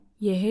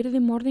Ég heyrði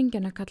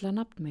morðingjana kalla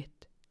nafn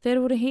mitt. Þeir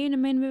voru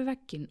hinum einn við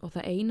vegginn og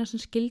það eina sem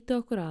skildi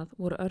okkur að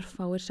voru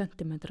örfáir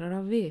sentimetrar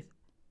af við.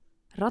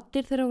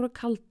 Raddir þeirra voru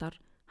kaldar,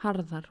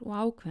 harðar og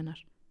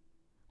ákveðnar.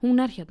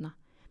 Hún er hérna.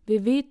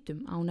 Við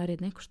vitum að hún er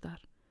hérna einhvers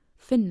staðar.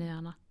 Finnið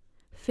hana.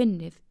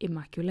 Finnið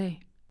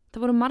Immaculée.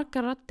 Það voru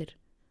margar raddir,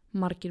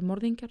 margir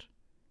morðingjar.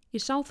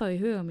 Ég sá þá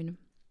í huga mínum.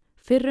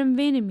 Fyrrum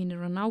vinir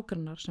mínir og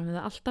nágrannar sem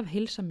hefði alltaf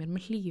heilsað mér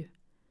með hlýju.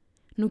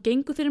 Nú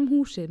gengu þeir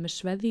húsið með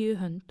sveðju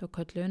hönd og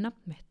kölluðu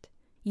nafn mitt.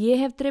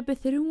 Ég hef drepið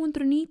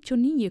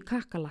 399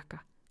 kakalaka,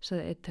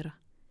 sagði einn þeirra.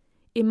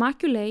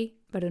 Immaculée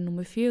verður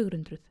númer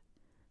 400.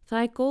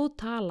 Það er góð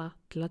tala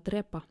til að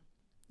drepa.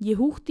 Ég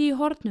húkti í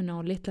hornuna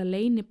og litla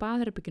leyni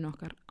baðherberginu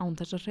okkar án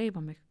þess að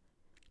hreyfa mig.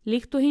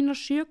 Líkt og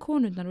hinar 7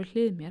 konurnar við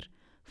hlið mér,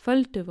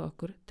 földum við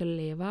okkur til að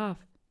lifa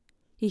af.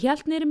 Ég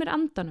hélt niðri mér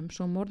andanum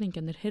svo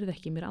morðingjarnir heyrðu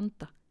ekki mér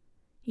anda.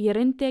 Ég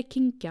reyndi að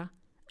kyngja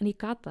en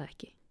ég gataði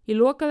ekki. Ég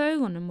lokaði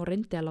augunum og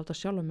reyndi að láta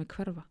sjálfa mig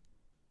hverfa.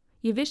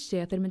 Ég vissi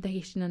að þeir myndi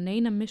ekki sína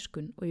neina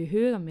miskunn og ég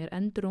huga mér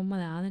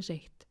endurómaði aðeins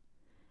eitt.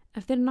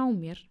 Ef þeir ná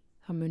mér,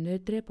 þá munu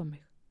þeir drepa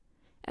mig.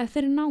 Ef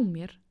þeir ná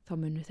mér, þá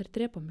munu þeir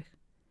drepa mig.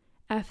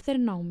 Ef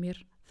þeir ná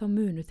mér, þá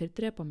munu þeir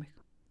drepa mig.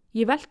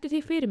 Ég velti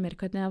því fyrir mér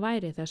hvernig það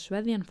væri þegar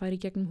sveðjan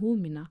færi gegnum húð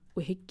mína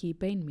og hyggi í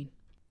bein mín.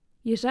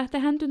 Ég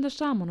setti hendurnar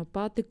saman og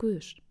bati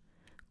Guðs.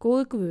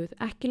 Góði Guð,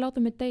 ekki láta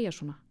mig deyja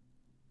svona.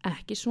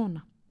 Ekki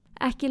svona.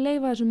 Ekki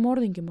leyfa þessum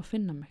morðingjum að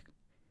finna mig.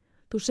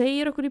 Þú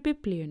segir okkur í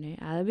biblíunni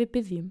að ef við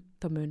biðjum,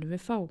 þá munum við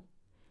fá.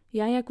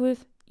 Jæja Guð,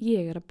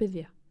 ég er að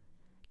biðja.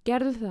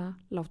 Gerðu það,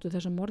 láttu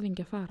þessa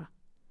morðingja fara.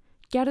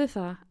 Gerðu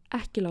það,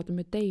 ekki láttu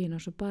mig deyja inn á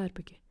svo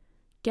baðherbyggi.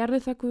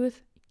 Gerðu það Guð,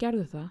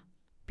 gerðu það,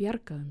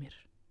 bjargaðu mér.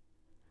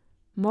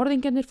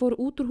 Morðingjarnir fóru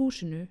út úr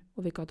húsinu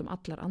og við gátum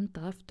allar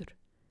andað aftur.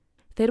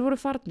 Þeir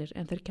voru farnir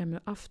en þeir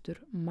kemur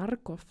aftur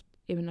margoft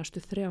yfir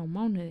næstu 3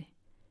 mánuði.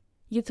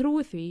 Ég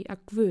trúi því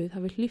að Guð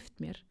hafi hlíft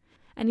mér.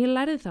 En ég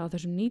lærði það á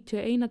þessum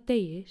 91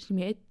 degi sem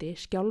ég eyddi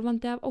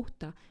skjálfandi af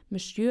ótta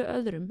með 7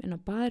 öðrum inn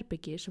á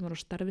baðherbyggi sem var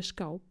á starfi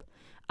skáp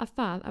að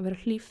það að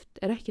vera hlíft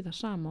er ekki það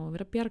sama á að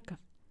vera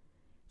bjargað.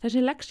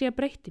 Þessi leksía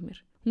breytti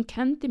mér. Hún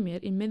kendi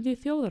mér í miðju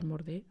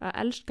þjóðarmorði að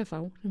elska þá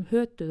sem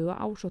hötuðu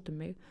og ásóttu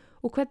mig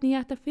og hvernig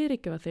ég ætti að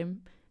fyrirgefa þeim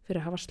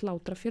fyrir að hafa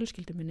slátra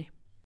fjölskyldu minni.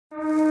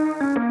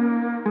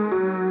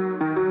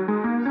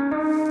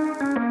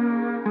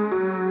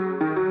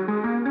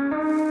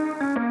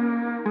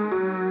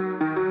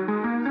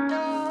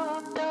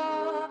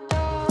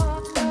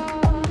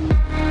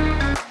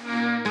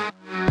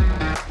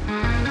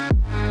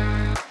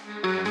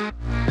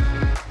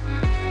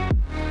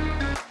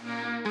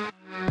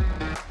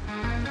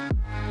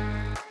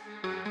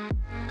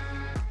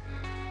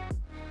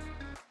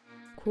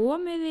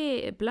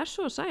 Komiði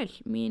blessu og sæl,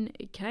 mín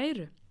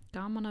kæru.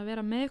 Gaman að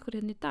vera með ykkur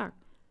hérna í dag.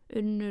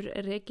 Unnur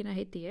Regína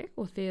heiti ég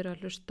og þið eru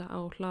að hlusta á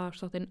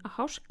hlaðvarpsþáttinn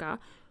Háska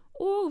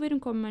og við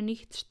erum komið með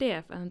nýtt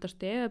stef, en þetta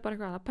stef er bara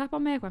eitthvað að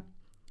peppa með eitthvað.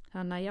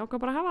 Þannig að ég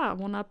ákvað bara að hafa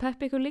það, vona að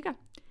peppa ykkur líka.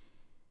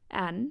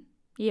 En,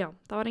 já,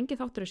 það var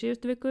engin þáttur í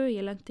síðustu viku,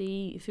 ég lenti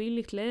í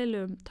þvílíkt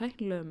leiðilegum,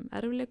 tæknilegum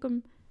erfiðleikum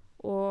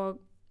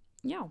og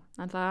já,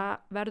 en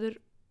það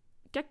verður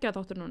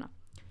geggjað þáttur núna.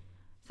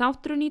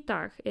 Þátturinn í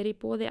dag er í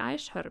boði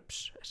Ice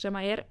Herbs sem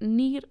er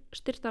nýr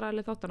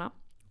styrktaraðili þáttana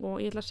og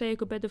ég ætla að segja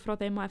ykkur betur frá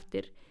þeim á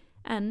eftir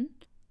en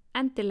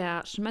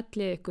endilega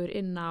smellið ykkur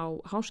inn á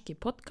Háski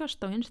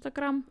podcast á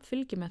Instagram,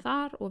 fylgjið með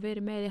þar og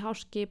verið með í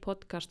Háski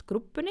podcast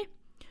grúppunni.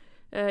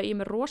 Ég er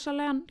með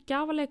rosalegan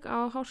gjafaleik á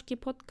Háski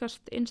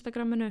podcast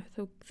Instagraminu,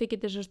 þið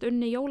getið sérst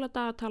unni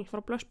jóladagatal frá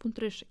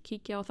blöss.is,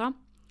 kíkja á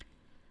það.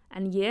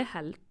 En ég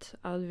held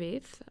að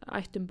við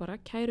ættum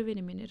bara, kæru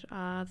vinir mínir,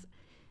 að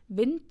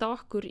vinda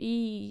okkur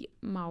í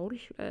mál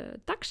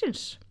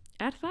dagsins.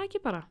 Er það ekki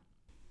bara?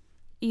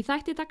 Í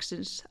þætti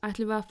dagsins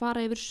ætlum við að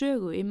fara yfir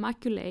sögu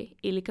Immaculée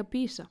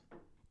Ilikabisa.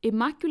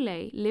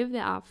 Immaculée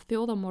lifði af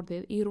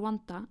þjóðarmorðið í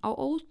Rwanda á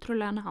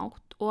ótrúlegan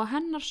hátt og að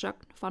hennar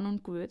sögn fann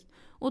hún Guð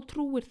og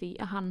trúir því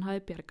að hann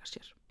hafi bjargað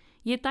sér.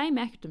 Ég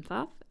dæmi ekkert um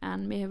það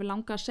en mér hefur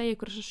langað að segja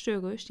ykkur þessa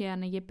sögu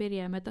síðan ég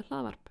byrjaði með þetta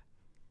hlaðvarp.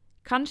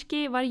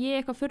 Kannski var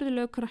ég eitthvað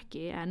furðulegu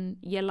krakki en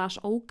ég las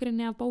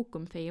ógrynni af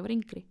bókum þegar ég var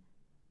yngri.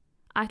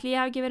 Ætli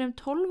ég hafi ekki verið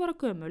 12 ára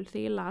gömul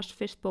þegar ég las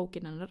fyrst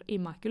bókin hennar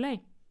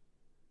Immaculée.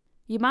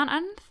 Ég man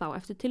ennþá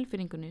eftir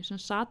tilfinningunni sem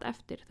sat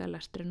eftir þegar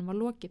lesturinn var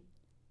lokið.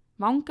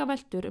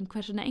 Vangaveltur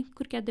hversuna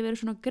einhver geti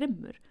verið svona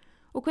grimmur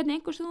og hvernig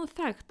einhver sem þú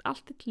þekkt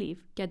allt þitt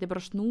líf geti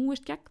bara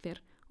snúist gegn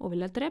þér og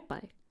vilja drepa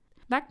þig,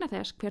 vegna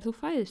þess hver þú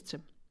fæðist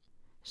sem.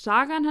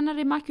 Sagan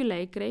hennar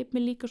Immaculée greip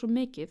mig líka svo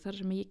mikið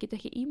þar sem ég get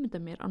ekki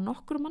ímyndað mér að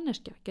nokkru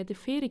manneskja geti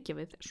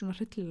fyrirgefið svona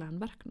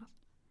hryllilegan verknað.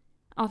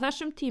 Á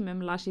þessum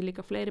tímum las ég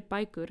líka fleiri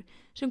bækur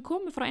sem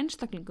komu frá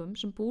einstaklingum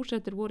sem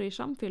búsettir voru í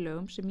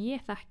samfélögum sem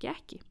ég þekki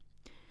ekki.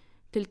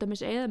 Til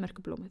dæmis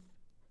eyðimerkurblómið.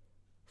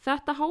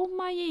 Þetta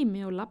hámaði ég í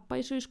mig og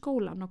labbaði svo í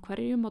skólan á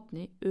hverju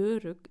morgni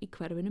örugg í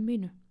hverfinu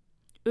mínu.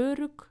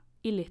 Örugg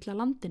í litla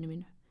landinu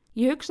mínu.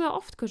 Ég hugsaði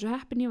oft hversu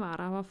heppin ég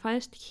var að hafa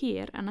fæðst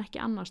hér en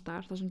ekki annars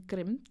staðar þar sem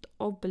grimmd,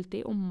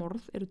 ofbeldi og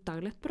morð eru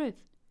daglegt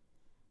brauð.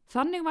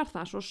 Þannig var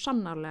það svo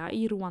sannarlega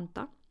í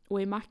Rúanda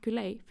og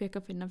Immaculée fekk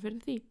að finna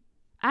fyrir því.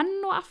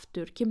 Enn og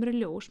aftur kemur í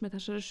ljós með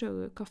þessari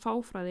sögu hvað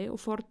fáfræði og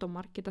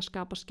fordómar geta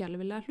skapað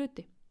skelfilega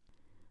hluti.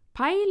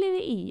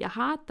 Pæliði í að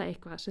hata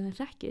eitthvað sem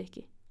þið þekkið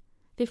ekki.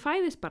 Þið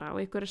fæðist bara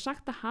og ykkur er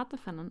sagt að hata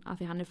þennan að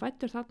því hann er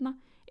fæddur þarna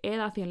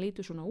eða að því hann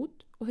lítur svona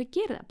út og þið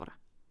gerið það bara.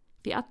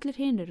 Því allir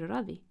hinir eru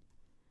að því.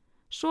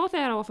 Svo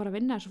þegar á að fara að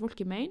vinna þessu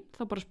fólki megin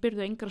þá bara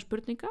spyrðu engra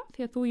spurninga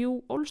því að þú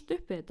ólst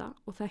upp við þetta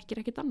og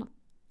þekkir ekkit annað.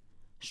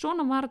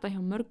 Svona var þetta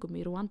hjá mörgum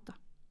í Rúanda.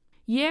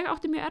 Ég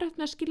átti mjög erfitt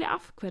með að skilja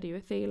af hverju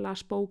þegar ég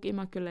las bók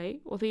Immaculée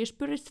og þegar ég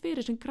spurðist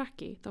fyrir sem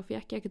krakki þá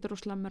fékk ég ekkert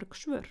rosalega mörg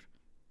svör.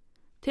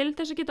 Til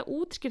þess að geta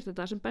útskýrt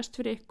þetta sem best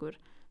fyrir ykkur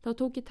þá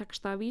tók ég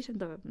texta af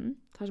Vísindavefnum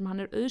þar sem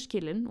hann er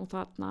auðskilinn og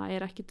þarna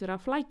er ekkert verið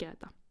að flækja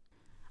þetta.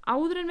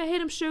 Áður en við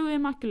heyrum sögu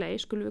Immaculée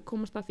skulum við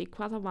komast að því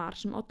hvað það var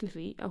sem olli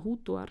því að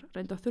hútúar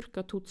reyndu að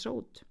þurrka Tutsa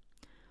út.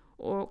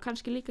 Og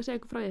kannski líka segja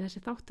ykkur frá því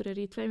þessi þáttur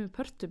er í 2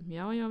 pörtum,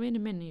 já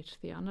vinir minnir,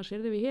 því annars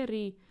erum við hér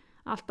í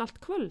allt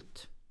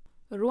kvöld.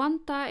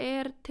 Rúanda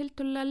er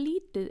tiltölulega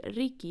lítið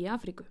ríki í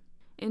Afríku.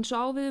 Eins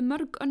og á við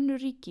mörg önnur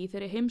ríki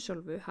þeirri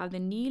heimsálfu hafði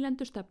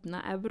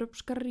nýlendustefna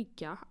evrópskra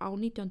ríkja á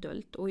 19.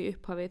 öld og í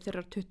upphafi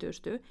þeirrar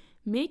 20.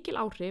 mikil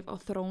áhrif á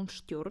þróun,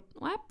 stjórn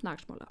og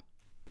efnahagsmála.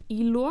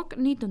 Í lok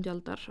 19.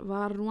 aldar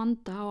var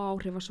Rúanda á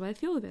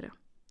áhrifasvæði Þjóðverja.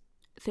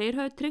 Þeir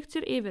hafði tryggt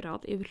sér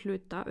yfirráð yfir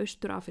hluta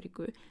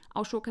Austur-Afríku á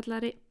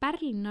svokallari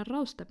Berlínar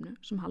ráðstefnu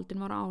sem haldin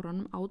var á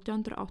árunum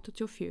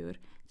 1884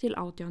 til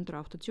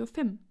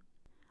 1885.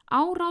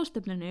 Á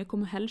ráðstefnunni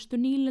komu helstu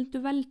nýlendu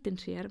veldin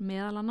sér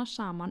meðal annars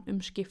saman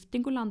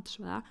skiptingu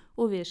landsvæða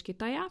og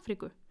viðskipta í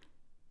Afríku.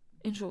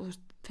 Eins og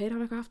þeir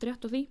hafa eitthvað haft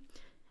rétt á því.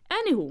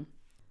 Anywho,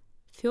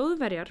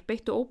 Þjóðverjar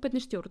beittu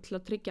óbeinni stjórn til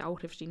að tryggja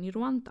áhrif sín í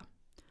Rúanda.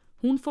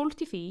 Hún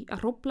fólst í því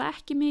að hrófla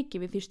ekki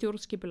mikið við því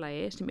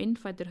stjórnskipulagi sem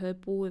innfæddir höfðu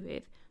búið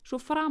við, svo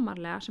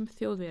framarlega sem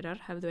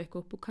Þjóðverjar hefðu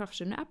eitthvað upp úr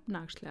krafsinu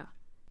efnahagslega.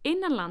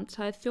 Innanlands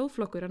hafði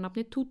þjóðflokkur að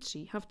nafni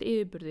Tutsi haft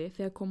yfirburði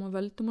þegar kom á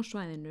völdum á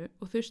svæðinu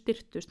og þau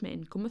styrktust með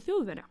innkomu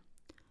Þjóðverja.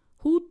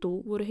 Hútú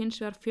voru hins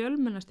vegar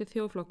fjölmennasti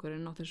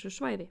þjóðflokkurinn á þessu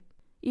svæði.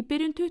 Í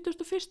byrjun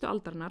 21.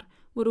 aldarinnar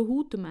voru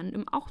hútumenn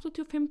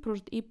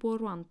 85% íbúa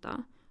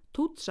Rúanda,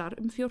 Tutsar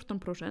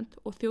 14%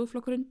 og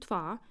þjóðflokkurinn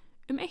Twa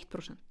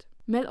 1%.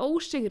 Með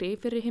ósigri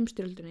fyrir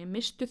heimsstyrjöldinni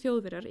mistu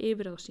Þjóðverjar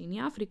yfirráð sín í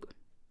Afríku.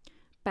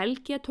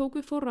 Belgía tók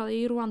við forræði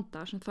í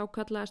Rúanda sem þá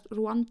kallaðist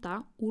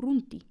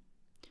Rúanda-Úrundi.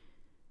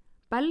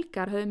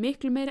 Belgar höfðu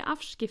miklu meiri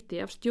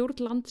afskipti af stjórn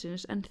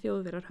landsins en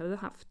Þjóðverjar höfðu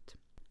haft.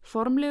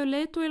 Formlegu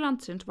leiðtogi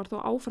landsins var þó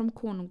áfram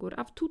konungur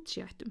af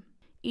Tutsiættum.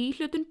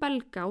 Íhlutun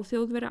Belga og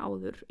Þjóðverja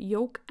áður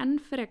jók enn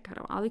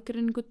frekar á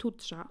aðgreiningu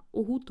Tutsa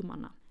og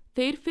hútumanna.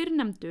 Þeir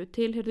fyrrnefndu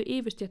tilheyrðu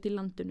yfirstétt í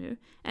landinu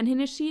en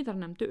hinir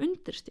síðarnefndu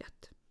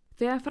undirstétt.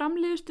 Þegar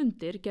framliðu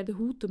stundir gerðu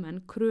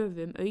hútumenn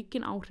kröfu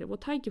aukin áhrif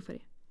og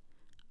tækifæri.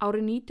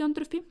 Árið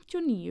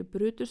 1959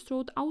 brutust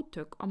svo út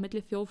átök á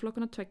milli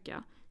þjóðflokkana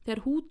tveggja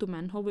þegar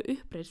hútumenn hófu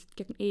uppreist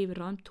gegn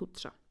yfirráðum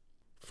Tutsa.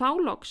 Þá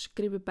loks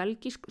gripu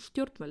belgísk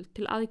stjórnvöld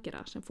til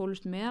aðgerða sem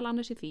fólust meðal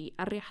annars í því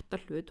að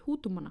rétta hlut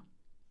hútumanna.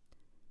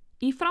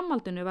 Í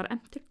framhaldinu var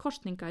efnt til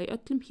kosninga í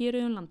öllum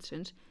héruðum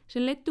landsins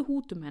sem leiddu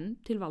hútumenn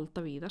til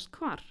valda víðast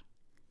hvar.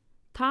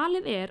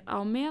 Talið er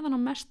að á meðan á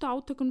mestu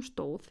átökunum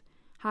stóð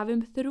hafi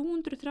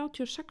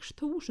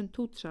 336.000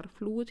 Tutsar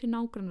flúið til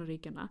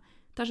nágrannaríkjana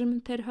þar sem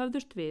þeir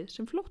höfðust við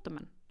sem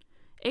flóttamenn.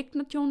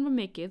 Eignatjón var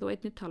mikið og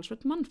einnig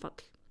talsvert mannfall.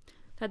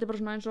 Þetta er bara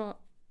svona eins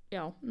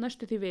og,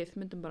 næstu því við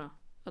myndum bara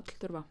öll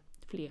þurfa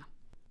flýja.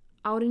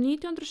 Árið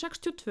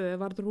 1962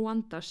 varð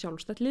Rúanda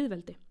sjálfstætt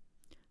lýðveldi.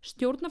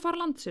 Stjórnarfar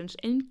landsins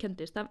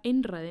einkendist af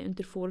einræði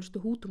undir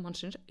forystu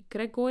hútumannsins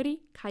Gregory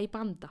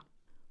Kayibanda.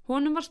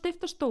 Honum var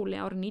steypt af stóli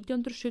árið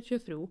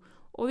 1973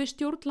 og við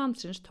stjórn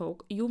landsins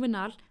tók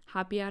Juvenal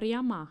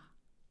Habyarimana.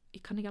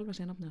 Ég kann ekki alveg að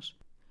segja nafnið hans.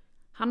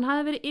 Hann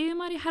hafði verið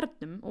yfirmaður í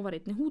hernum og var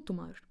einnig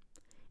hútumaður.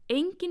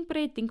 Engin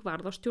breyting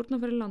varð á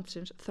stjórnarfari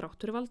landsins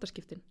þrátt fyrir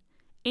valdaskiptin.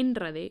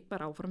 Einræði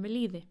var áfram við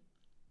lýði.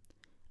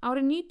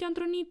 Árið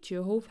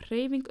 1990 hóf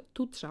hreyfing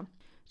Tutsa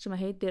sem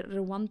heitir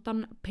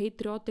Rwandan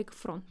Patriotic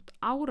Front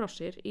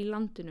árásir í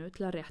landinu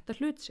til að rétta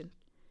hlut sinn.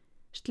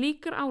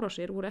 Slíkar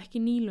árásir voru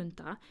ekki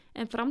nýlunda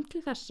en fram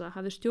til þessa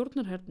hafði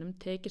stjórnarhernum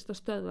tekist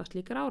að stöðva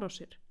slíkar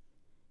árásir.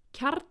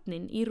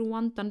 Kjarninn í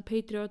Rwandan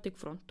Patriotic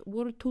Front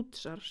voru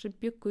Tutsar sem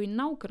bjuggu í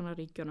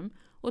nágrannaríkjunum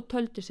og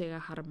töldu sig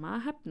að harma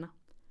að hefna.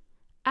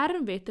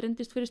 Erfitt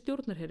reyndist fyrir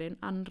stjórnarherrin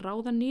að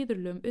ráða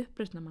niðurlögum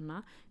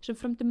uppreisnarmanna sem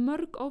fremdi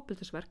mörg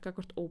ofbeldisverk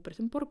gagnvart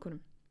óbreyttum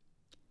borgurum.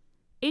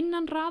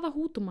 Innan raða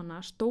hútumanna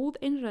stóð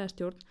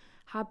einræðastjórn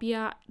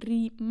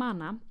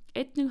Habyarimana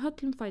einnig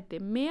höllum fæti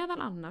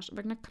meðal annars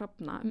vegna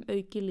krafna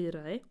auki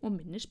lýðræði og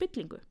minni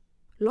spillingu.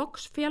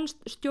 Loks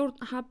félst stjórn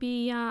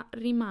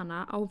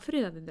Habyarimana á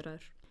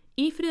friðarviðræður.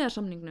 Í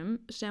friðarsamningnum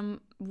sem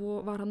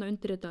var hann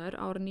undirritaður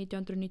árið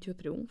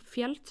 1993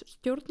 félst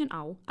stjórnin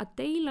á að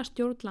deila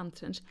stjórn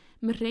landsins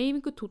með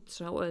hreyfingu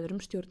Tutsa og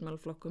öðrum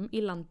stjórnmálaflokkum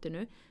í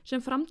landinu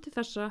sem fram til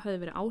þessa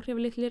höfðu verið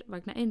áhrifalitlir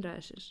vegna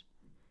einræðisins.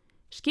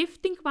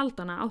 Skipting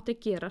valdana átti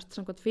að gerast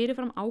samkvæmt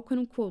fyrirfram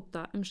ákveðnum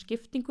kvóta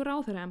skiptingu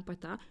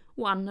ráðherraembætta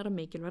og annarra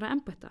mikilvægra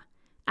embætta,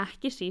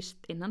 ekki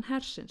síst innan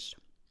hersins.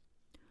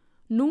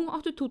 Nú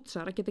áttu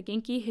Tutsar að geta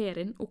gengið í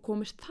herinn og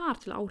komist þar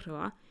til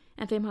áhrifa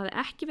en þeim hafði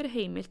ekki verið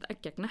heimilt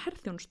að gegna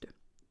herþjónustu.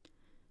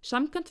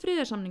 Samkvæmt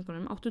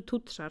friðarsamningunum áttu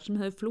Tutsar sem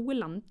höfðu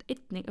flúið land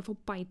einnig að fá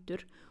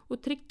bætur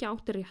og tryggja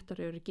átti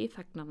réttaröryggi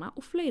þegnanna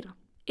og fleira.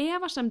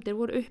 Efasemdir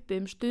voru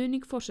uppi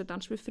stuðning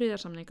forsetans við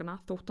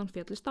friðarsamningana þótt hann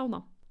féllist á þá.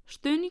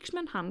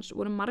 Stuðningsmenn hans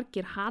voru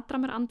margir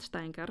hatramir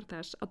andstæðingar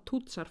þess að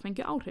Tutsar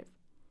fengju áhrif.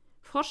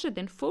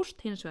 Forsetinn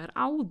fórst hins vegar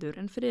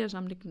áður en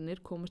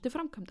friðarsamningarnir komust til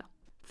framkvæmda.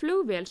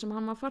 Flugvél sem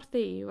hann var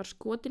farþegi í var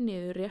skotið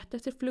niður rétt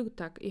eftir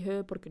flugtak í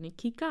höfuðborginni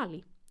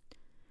Kigali.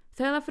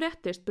 Þegar það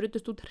fréttist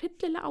brutust út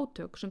hryllileg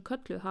átök sem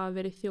kölluð hafa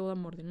verið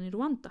þjóðamorðin í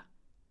Rúanda.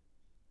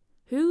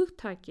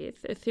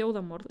 Hugtakið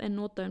þjóðamorð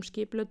notað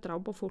skipulögð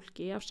dráp á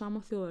fólki af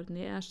sama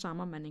þjóðerni eða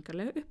sama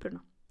menningarlega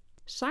uppruna.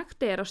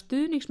 Sagt að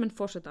stuðningsmenn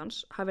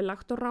forsetans hafi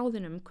lagt á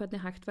ráðinum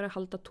hvernig hægt væri að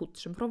halda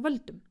Tutsum frá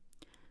völdum.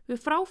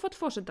 Við fráfall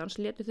forsetans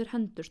létu þeir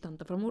hendur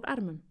standa fram úr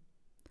ermum.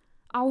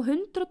 Á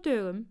 100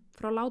 dögum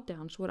frá láti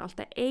hans voru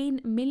alltaf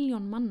 1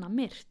 milljón manna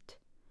myrt.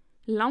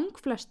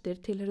 Langflestir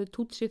tilheyrðu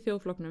Tutsi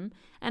þjóðflokknum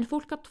en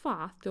fólk af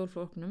Twa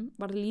þjóðflokknum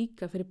var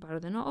líka fyrir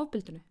barðinu á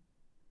ofbeldinu.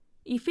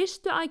 Í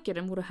fyrstu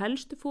aðgerðum voru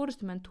helstu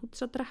forystumenn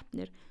Tutsa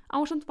drepnir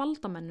ásamt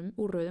valdamennum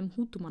úr röðum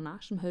hútumanna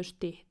sem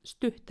höfðu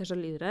stutt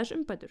þessar lýðræðis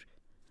umbætur.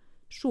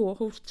 Svo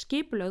hófst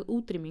skipulögð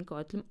útrýming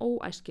á öllum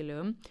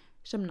óæskilegum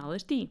sem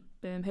náðist í.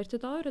 Við höfum heyrt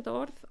þetta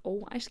orð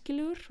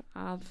óæskilegur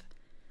að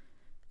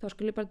þá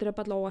skulle bara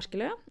drepa alla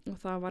óæskilega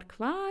og það var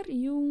hvar?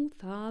 Jú,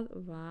 það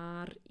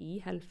var í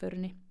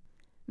helförinni.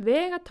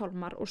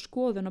 Vegatálmar og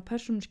skoðun á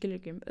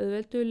persónuskilríkjum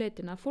auðvelduðu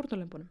leitina að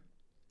fórnarlömbunum.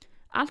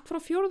 Allt frá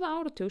 4.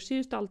 áratug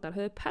síðustu aldar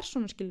höfðu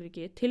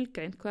persónuskilríki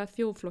tilgreint hvaða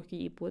þjóðflokki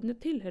íbúðinni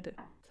tilheyrðu.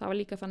 Það var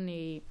líka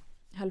þannig í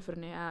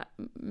helförinni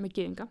með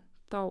gyðinga.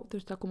 Þá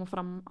þurfti að koma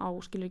fram á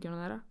skilríkjunum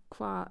þeirra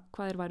hvað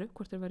þeir væru,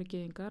 hvort þeir væru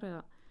gyðingar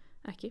eða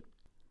ekki.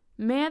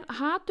 Með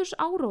haturs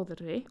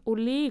áróðri og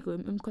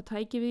legum hvað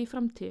tæki við í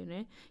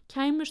framtíðinni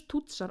kæmust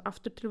Tutsar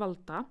aftur til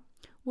valda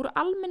voru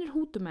almennir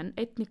hútumenn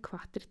einnig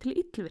hvattir til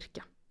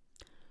illvirkja.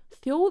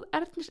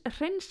 Þjóðernis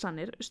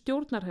hreinsanir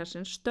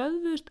stjórnarhersins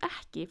stöðvuðust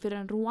ekki fyrir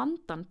en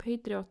Rwandan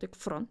Patriotic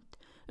Front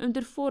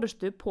undir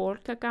forystu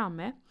Paul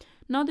Kagame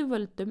náði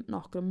völdum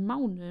nokkrum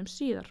mánuðum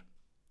síðar.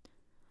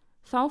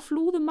 Þá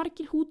flúðu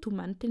margir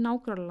hútumenn til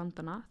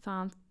nágrannalandana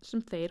þaðan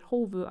sem þeir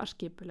hófu að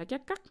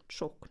skipuleggja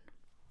gagnsókn.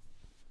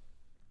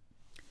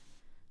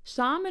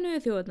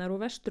 Sameinuðu þjóðirnar og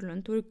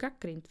Vesturlönd voru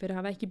gagnrýnd fyrir að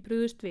hafa ekki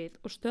brugðist við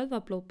og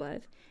stöðvað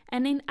blóðbaðið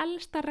en ein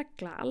elsta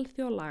regla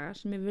alþjóðalaga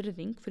sem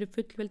virðing fyrir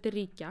fullveldi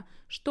ríkja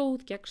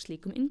stóð gegn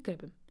slíkum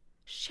inngripum.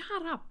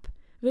 Shut up!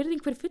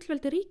 Virðing fyrir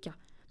fullveldi ríkja?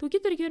 Þú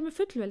getur ekki verið með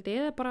fullveldi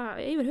eða bara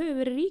yfir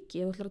höfuð verið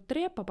ríki eða þú ætlar að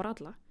drepa bara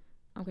alla.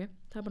 Ok,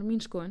 það er bara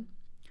mín skoðun.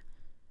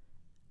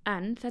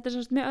 En þetta er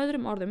semst með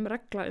öðrum orðum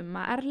regla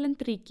að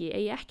erlend ríki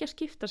eigi ekki að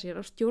skipta sér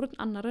á stjórn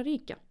annarra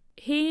ríkja.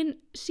 Hin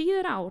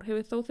síðar ár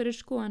hefur þó þeirri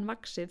skoðan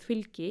vaxið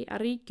fylgi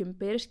að ríkjum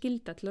beri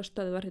skylda til að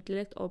stöðva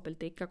hryllilegt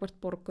ofbeldi gagnvart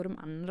borgurum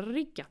annarra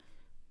ríkja.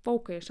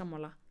 Bóka ég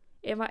sammála.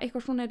 Ef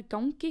eitthvað svona er í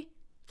gangi,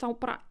 þá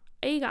bara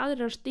eiga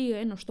aðrir að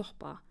stíga inn og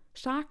stoppa það.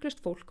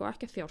 Saklaust fólk og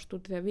ekki að þjást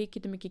út þegar við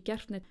getum ekki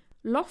gert neitt.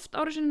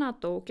 Loftárásin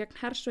NATO gegn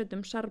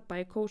hersveitum Serba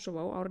í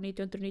Kosovo árið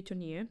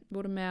 1999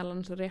 voru meðal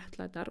annars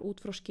réttlætar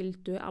út frá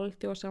skyldu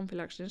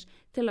alþjóðasamfélagsins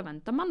til að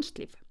vernda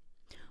mannslíf.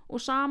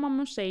 Og sama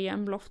má segja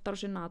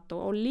loftárásin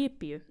NATO á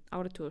Líbíu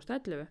árið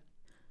 2011.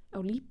 Á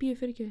Líbíu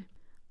fyrir ekki.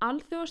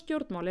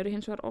 Alþjóðastjórnmál eru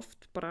hins vegar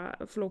oft bara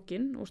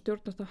flókin og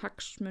stjórnast af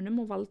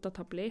hagsmunum og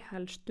valdatafli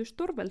helstu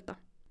stórvelda.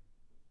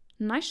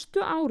 Næstu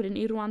árin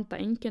í Rúanda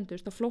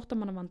einkendust af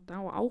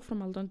flóttamannavanda og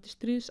áframhaldandi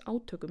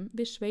stríðsátökum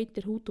við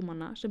sveitir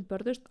hútumanna sem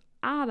börðust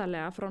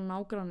aðalega frá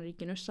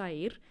nágrannaríkinu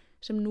Zaír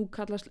sem nú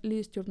kallast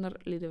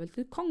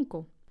lýðstjórnarlýðveldið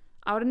Kongó.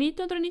 Árið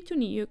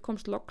 1999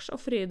 komst loks á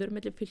friður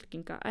milli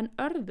fylkinga en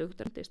örðugt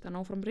reyndist að ná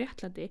fram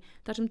réttlæti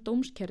þar sem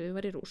dómskerfið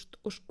var í rúst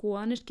og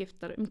skoðanir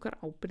skiptar hver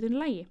ábyrgðin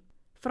lægi.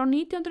 Frá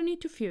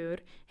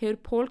 1994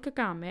 hefur Paul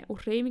Kagame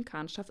og hreyfing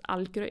hans haft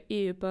algjöra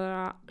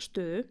yfirbúða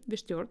stöðu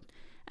við stjórn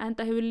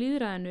enda hefur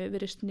lýðræðinu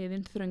verið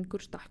sniðinn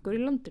þröngur stakkur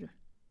í landinu.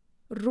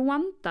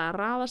 Rúanda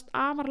raðast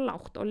afar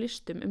lágt á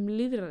listum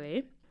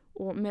lýðræði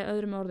og með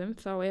öðrum orðum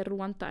þá er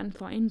Rúanda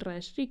ennþá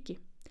einræðisríki.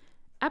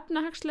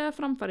 Efnahagslega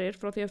framfarir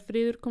frá því að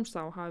friður komst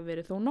á hafi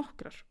verið þó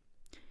nokkrar.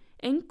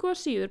 Engu að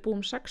síður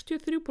búum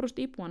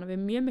 63% íbúana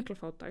við mjög mikla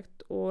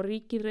fátækt og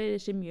ríkið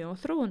reiðir sig mjög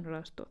á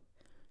þróunaraðstoð.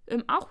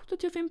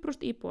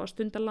 85% íbúa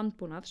stundar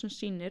landbúnað sem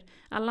sýnir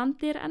að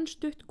landið er enn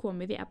stutt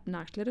komið í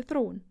efnahagslegri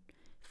þróun.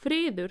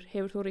 Friður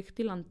hefur þó ríkt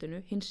í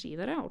landinu hins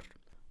síðari ár.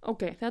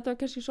 Ok, þetta var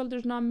kannski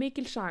svolítið svona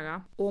mikil saga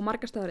og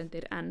margar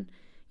staðreyndir en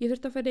ég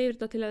þurfti að færa yfir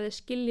þetta til að þið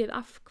skiljið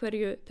af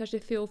hverju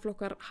þessi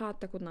þjóðflokkar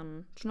hata hvernig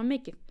annan svona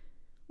mikið.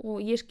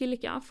 Og ég skil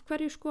ekki af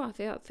hverju sko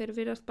því að þeir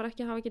virðast bara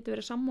ekki hafa getið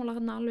verið sammála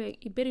þarna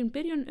alveg í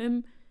byrjun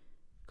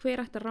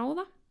hver ætti að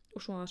ráða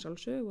og svo að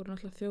sjálfsög voru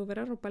náttúrulega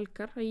Þjóðverjar og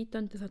Belgar að ýta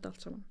undir þetta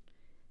allt saman.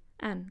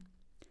 En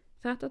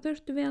Þetta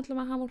þurftum við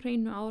allavega að hafa á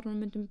hreinu áður en við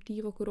myndum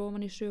dýfa okkur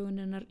ofan í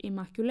söguninnar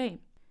Immaculée.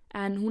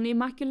 En hún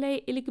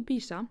Immaculée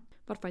Iligubisa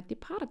var fædd í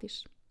Paradís.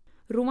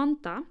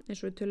 Rúanda,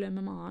 eins og við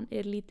töluðum áðan,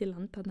 lítið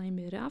land þarna í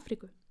miðri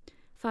Afríku.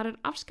 Þar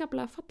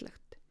afskaplega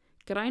fallegt,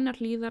 grænar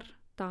hlíðar,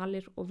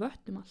 dalir og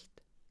vötn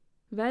allt.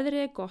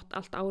 Veðrið gott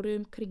allt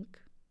árið kring.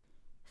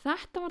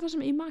 Þetta var það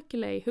sem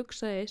Immaculée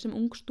hugsaði sem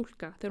ung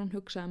stúlka þegar hún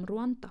hugsaði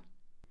Rúanda.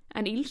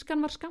 En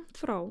ílskan var skammt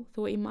frá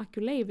þó að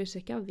Immaculée vissi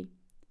ekki af því.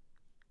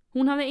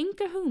 Hún hafði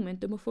enga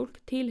hugmynd að fólk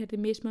tilheyrði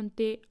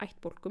mismunandi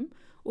ættbálkum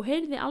og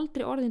heyrði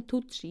aldrei orðin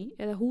Tutsi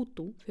eða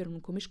Hutu fyrir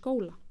hún kom í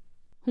skóla.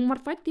 Hún var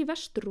fædd í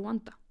vestur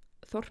Rúanda,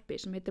 þorpi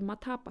sem heitir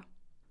Mataba.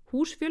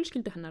 Hús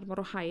fjölskyldu hennar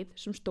var á hæð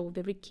sem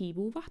stóð yfir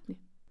Kivu vatni.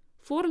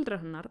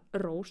 Foreldrar hennar,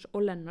 Rose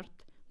og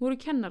Lennart, voru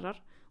kennarar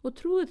og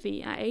trúðu því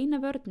að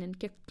eina vörnin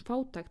gegn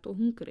fátækt og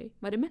hungri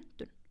væri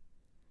menntun.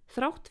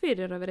 Þrátt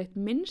fyrir að vera eitt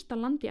minnsta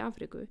land í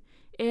Afríku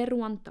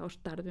Rúanda á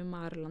stærð við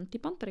Maryland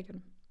í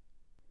Bandaríkjunum.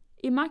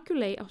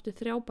 Immaculée átti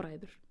 3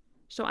 bræður.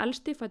 Sá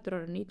elsti fæddur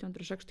árið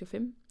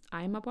 1965,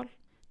 Aimable,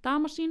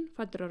 Damascene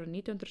fæddur árið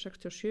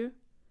 1967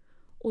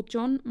 og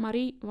John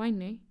Marie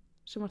Vianney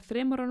sem var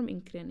 3 árum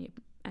yngri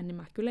en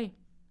Immaculée.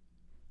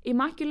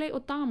 Immaculée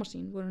og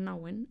Damascene voru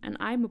náin en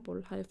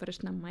Aimable hafði farið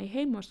snemma í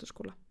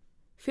heimavistarskóla.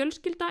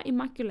 Fjölskylda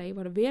Immaculée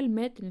var vel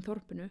metin í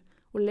þorpinu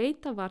og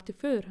leitað var til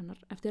föður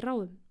hennar eftir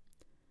ráðum.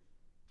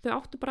 Þau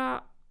áttu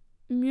bara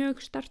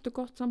mjög sterkt og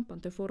gott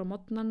samband. Þau fóru á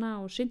morgnana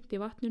og synti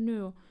í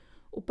vatninu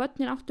og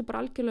börnin áttu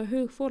bara algjörlega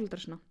hug foreldra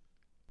sinna.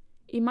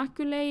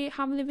 Immaculée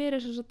hafði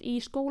verið í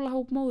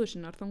skólahóp móður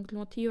sinnar þangað til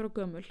hún var 10 ára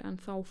gömul en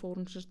þá fór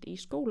hún í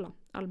skóla,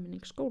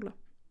 almenningsskóla.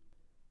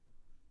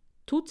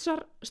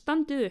 Tutsar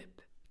standið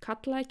upp,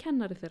 kallaði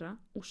kennari þeirra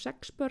og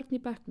 6 börn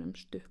í bekknum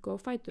stukku á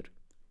fætur.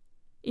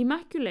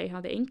 Immaculée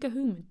hafði enga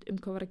hugmynd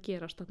hvað var að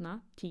gerast þarna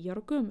 10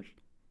 ára gömul.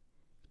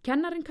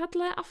 Kennarinn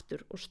kallaði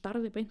aftur og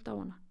starði beint á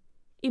hana.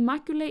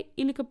 Immaculée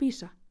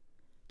Iligubisa,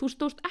 þú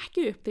stóðst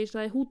ekki upp þegar ég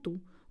sagði Hutu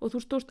og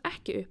þú stóðst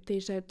ekki upp þegar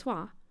ég segi Twa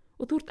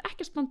og þú ert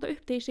ekki að standa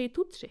upp þegar ég segi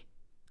Tutsi.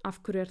 Af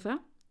hverju það?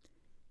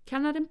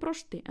 Kennarinn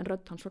brosti en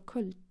rödd hans var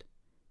köld.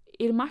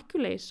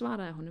 Immaculée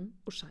svaraði honum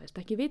og sagðist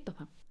ekki vita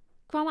það.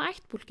 Hvaða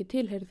ættbálki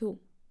tilheyrir þú?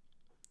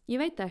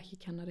 Ég veit það ekki,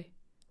 kennari.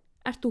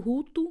 Ert þú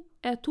Hutu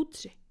eða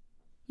Tutsi?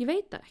 Ég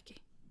veit það ekki.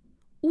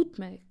 Út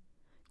með þig.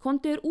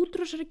 Komdu þér út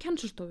úr þessari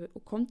kennslustofu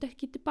og komdu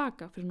ekki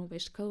tilbaka fyrir nú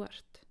veist hvað þú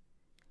ert.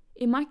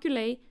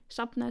 Immaculée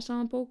safnaði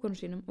saman bókunum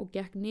sínum og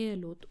gekk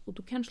niðurlút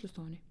út úr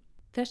kennslustofunni.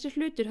 Þessi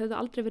hlutir höfðu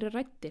aldrei verið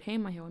ræddir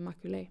heima hjá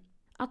Immaculée.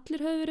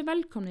 Allir höfðu verið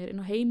velkomnir inn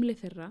á heimili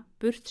þeirra,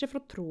 burt sér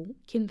frá trú,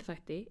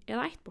 kynþætti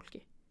eða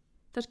ættbálki.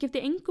 Það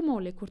skipti engu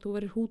máli hvort þú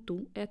verið Hutu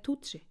eða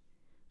Tutsi,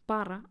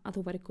 bara að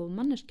þú verið góð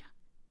manneskja.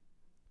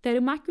 Þegar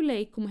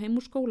Immaculée kom heim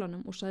úr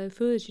skólanum og sagði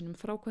föður sínum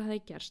frá hvað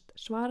hefði gerst,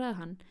 svaraði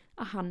hann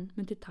að hann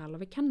myndi tala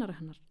við kennara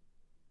hennar.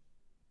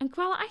 En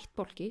hvaða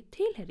ættbálki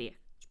tilheyri ég?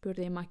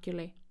 Spurði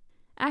Immaculée.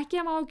 Ekki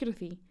hafa ágjörð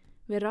því.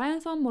 Við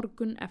ræðum þá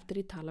morgun eftir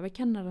ég tala við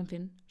kennaran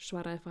þinn,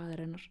 svaraði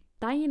faðir hennar.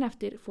 Daginn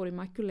eftir fór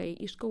Immaculée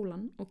í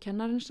skólan og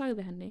kennarinn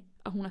sagði henni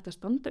að hún ætti að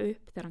standa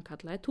upp þegar hann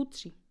kallaði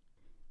Tutsi.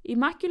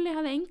 Immaculée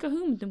hafði enga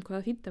hugmynd hvað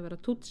það þýddi að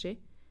vera Tutsi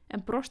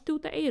en brosti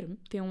út af eyrum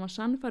því hún var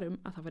sannfær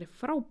að það væri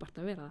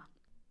frábært að vera það.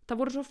 Það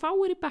voru svo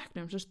fáir í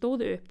bekknum sem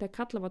stóðu upp þegar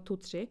kallað var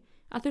Tutsi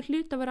að þau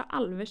hlutu að vera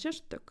alveg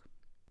sérstök.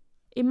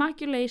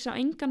 Immaculée sá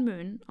engan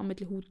mun á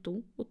milli Hutu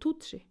og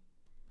Tutsi.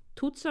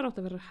 Tutsar átti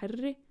að vera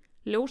hærri,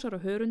 ljósar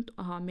á hörund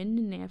og hafa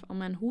minni nef á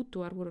meðan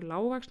Hutuar voru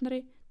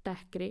lágvaxnari,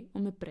 dekkri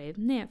og með breið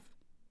nef.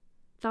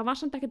 Það var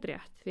samt ekkert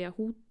rétt því að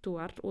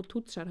Hutuar og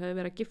Tutsar höfðu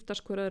verið að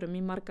giftast hver öðrum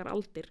í margar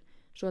aldir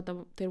svo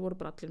að þeir voru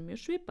bara allir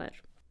mjög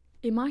svipaðir.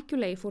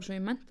 Immaculée fór svo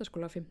í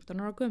menntaskóla 15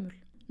 ára gömul.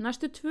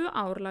 Næstu 2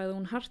 ár lagði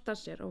hún hart að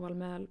sér og var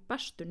meðal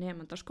bestu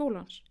nemenda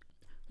skólans.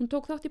 Hún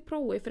tók þátt í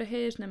prófi fyrir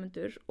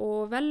heiðursnemendur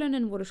og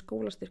verðlaunin voru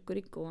skólastyrkur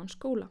í góðan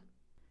skóla.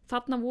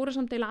 Þarna voru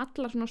samt eiginlega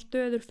allar svona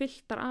stöður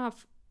fylltar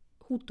af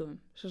Hutuum.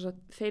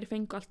 Þeir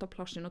fengu alltaf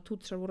plássin og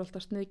Tutsar voru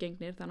alltaf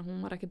sniðgengnir þannig að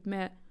hún var ekkert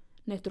með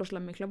neitt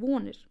rosalega mikla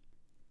vonir.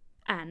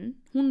 En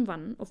hún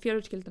vann og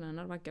fjölskyldan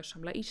hennar var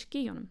gjörsamlega í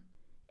skýjunum.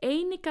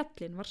 Eini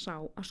gallinn var sá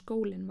að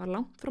skólinn var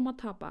langt frá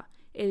Mataba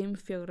eða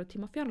 4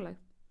 tíma fjarlægð.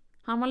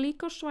 Hann var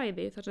líka á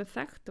svæði þar sem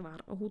þekkt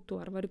var að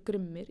Hutuar væru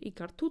grimmir í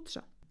garð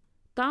Tutsa.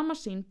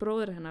 Damascene,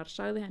 bróðir hennar,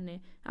 sagði henni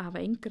að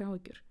hafa engar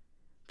áhyggjur.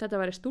 Þetta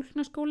væri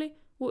stúlknaskóli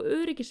og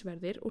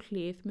öryggisverðir og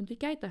hlið myndi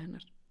gæta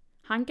hennar.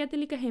 Hann gæti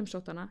líka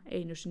heimsótt hana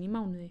einu sinni í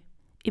mánuði.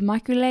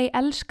 Immaculée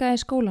elskaði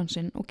skólan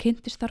sinn og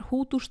kynntist þar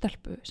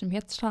Hutu-stelpu sem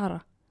hét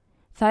Sara.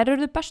 Þær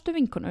urðu bestu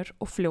vinkonur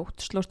og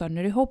fljótt slóst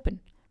önnur í hópinn.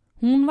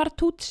 Hún var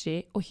Tutsi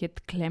og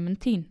hét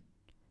Clementine.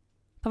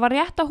 Það var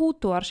rétt að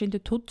Hutuar sýndu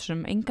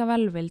Tutsum enga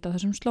velvild á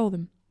þessum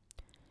slóðum.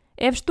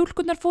 Ef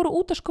stúlkurnar fóru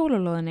út af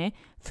skólalóðinni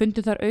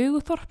fundu þar augu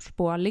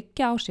þorpsbúa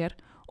liggja á sér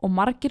og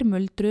margir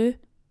muldruðu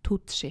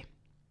Tutsi.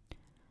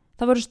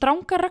 Það voru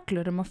strangar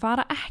reglur að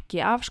fara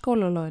ekki af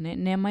skólalóðinni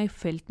nema í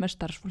fylgd með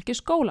starfsfólki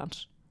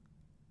skólans.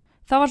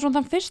 Það var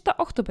svona þann 1.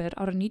 október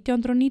árið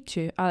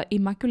 1990 að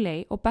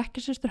Immaculée og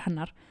bekkjarsystur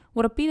hennar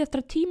voru að bíða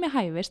eftir að tími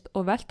hæfist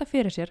og velta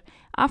fyrir sér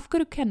af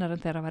hverju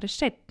kennarinn þeirra væri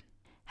seinn.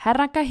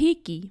 Herra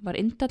Gahigi var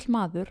indæll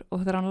maður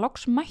og þegar hann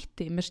loks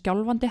mætti með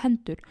skjálfandi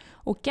hendur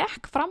og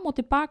gekk fram og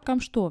tilbaka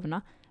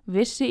stofuna,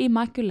 vissi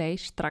Immaculée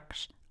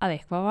strax að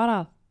eitthvað var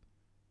að.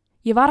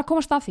 Ég var að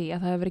komast að því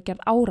að það hefur verið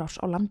gerð árás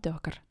á landið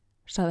okkar,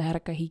 sagði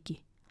Herra Gahigi.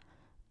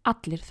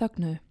 Allir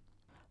þögnuðu.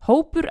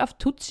 Hópur af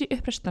Tutsi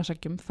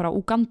uppreisnarseggjum frá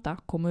Uganda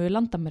komu við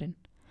landamærin.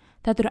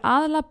 Þetta eru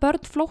aðalega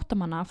börn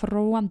flóttamanna frá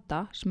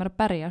Rwanda sem að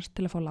berjast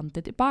til að fá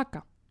landið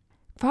tilbaka.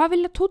 Hvað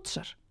vilja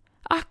Tutsar?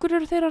 Akkur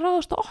eru þeir að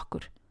ráðast á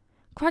okkur?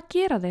 Hvað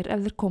gera þeir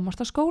ef þeir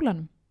komast að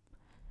skólanum?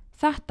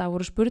 Þetta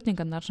voru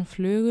spurningarnar sem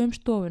flugu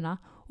stofuna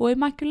og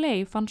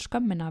Immaculée fann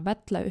skömmina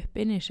vella upp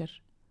inn í sér.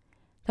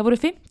 Það voru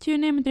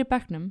 50 nemendur í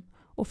bekknum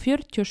og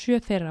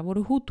 47 þeirra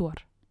voru hútúar.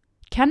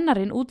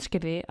 Kennarinn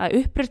útskýrði að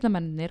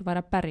uppreisnarmennirnir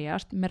væru að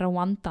berjast með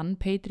Rwandan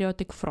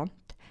Patriotic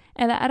Front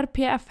eða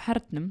RPF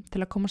hernum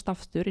til að komast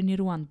aftur inn í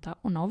Rwanda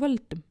og ná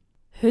völdum.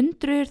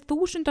 Hundruðir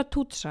þúsunda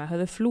Tutsa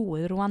höfðu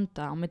flúið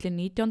Rwanda á milli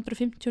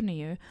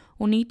 1959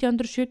 og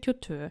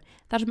 1972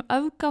 þar sem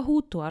öfga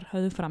hútúar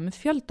höfðu framið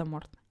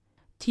fjöldamorð.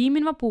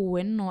 Tíminn var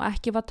búinn og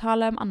ekki var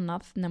talað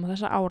annað nema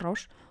þessa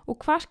árás og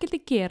hvað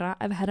skildi gera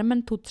ef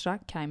hermenn Tutsa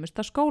kæmust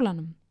að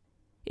skólanum.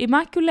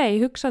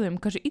 Immaculée hugsaði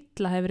hversu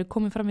illa hefði verið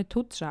komið fram við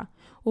Tutsa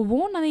og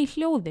vonaði í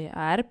hljóði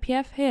að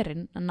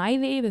RPF-herinn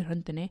næði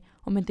yfirhöndinni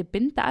og myndi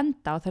binda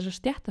enda á þessa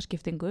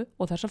stéttaskiptingu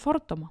og þessa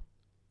fordóma.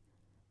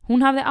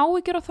 Hún hafði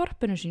áhyggjur á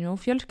þorpinu sínu og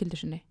fjölskyldu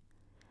sinni.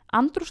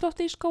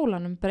 Andrúmsloftið í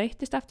skólanum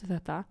breyttist eftir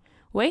þetta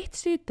og eitt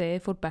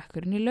síðdegi fór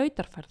bekkurinn í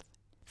lautarferð.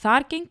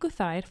 Þar gengu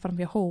þær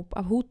framhjá hóp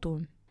af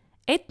hútúum.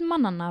 Einn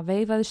mannanna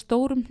veifaði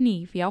stórum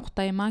hníf í átt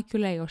að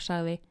Immaculée og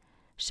sagði: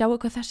 "Sjáu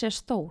hvað þessi er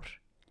stór.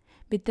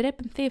 Við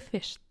drepum þig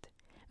fyrst.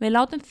 Við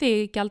látum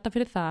þig gjalda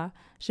fyrir það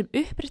sem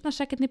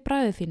uppreisnarseggjarnir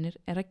bræður þínir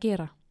að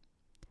gera."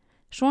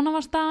 Svona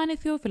var staðan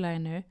í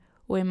þjóðfélaginu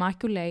og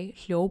Immaculée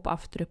hljóp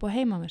aftur upp á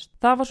heimavist.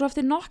 Það var svo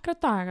eftir nokkra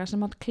daga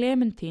sem að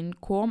Clementine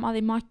kom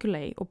að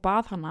Immaculée og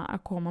bað hana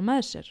að koma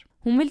með sér.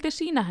 Hún vildi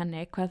sýna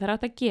henni hvað þeir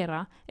ætti að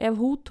gera ef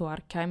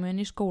hútúar kæmu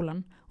inn í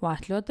skólan og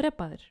ætluðu að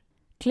drepa þeir.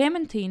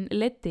 Clementine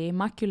leiddi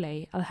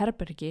Immaculée að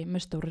herbergi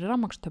með stóri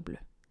rafmagnstöflu.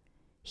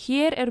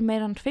 Hér eru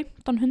meira en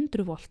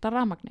 1500 volt af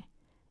rafmagni.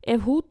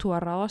 Ef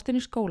hútúar ráðast inn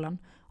í skólan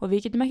og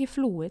við getum ekki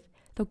flúið,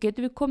 þá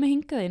getum við komið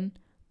hingað inn,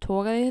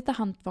 togað í þetta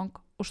handfang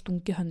og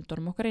stungið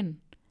höndunum okkar inn.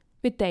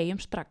 Við deyjum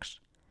strax.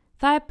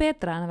 Það er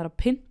betra en að vera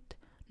pynt,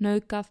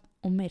 nauðgað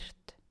og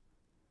myrt.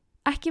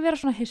 Ekki vera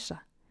svona hissa.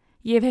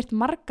 Ég hef heyrt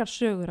margar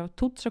sögur af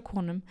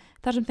Tutsakonum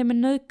þar sem þeim er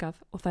nauðgað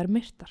og það er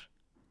myrtar.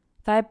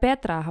 Það er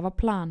betra að hafa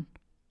plan.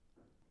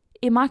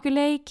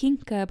 Immaculée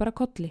kinkaði bara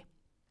kolli.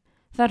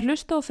 Það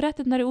hlusta á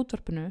fréttirnar í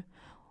útvarpinu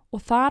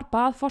og þar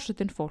bað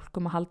forsetinn fólk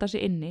að halda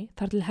sig inni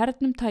þar til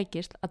hernum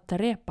tækist að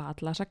drepa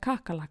alla þessa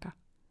kakalaka.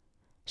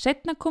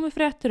 Seinna komu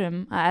fréttir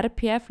að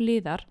RPF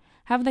liðar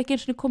hefði ekki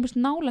eins og komist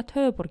nálægt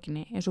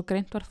höfuborginni eins og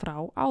greint var frá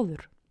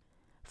áður.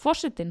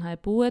 Forsetinn hafði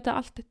búið þetta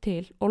allt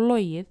til og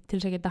logið til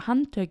þess að geta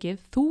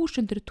handtökið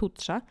þúsundir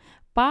Tutsa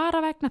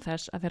bara vegna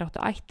þess að þeir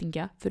áttu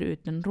ættingja fyrir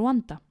utan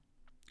Rwanda.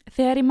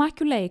 Þegar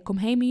Immaculée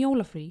kom heim í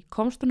jólafrí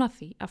komst hún að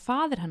því að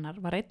faðir hennar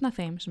var einn af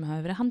þeim sem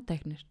hafi verið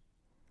handteknir.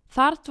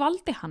 Þar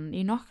dvaldi hann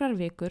í nokkrar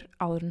vikur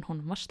áður en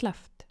honum var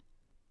sleppt.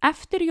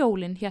 Eftir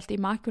jólin hélt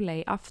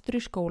Immaculée aftur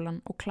í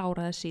skólan og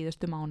kláraði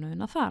síðustu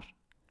mánuðina þar.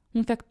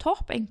 Hún fekk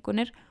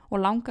toppeinkunnir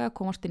og langaði að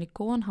komast inn í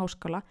góðan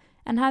háskóla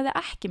en hefði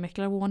ekki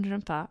miklar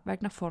vonir það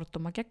vegna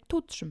fordóma gegn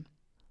Tutsum.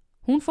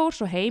 Hún fór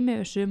svo heim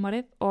yfir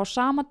sumarið og á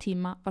sama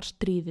tíma var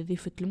stríðið í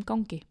fullum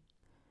gangi.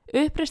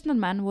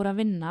 Uppreisnarmenn voru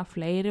að vinna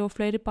fleiri og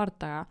fleiri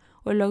bardaga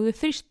og lögðu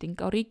þrýsting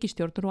á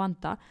ríkisstjórn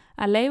Rwanda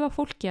að leyfa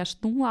fólki að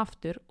snúa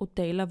aftur og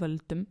deila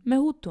völdum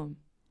með hútúum.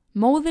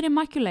 Móðir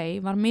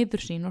Immaculée var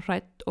miður sín og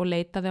hrædd og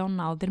leitaði á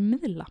náðir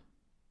miðla.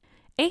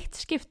 Eitt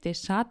skipti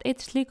sat eitt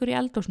slíkur í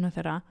eldhúsinu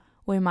þeirra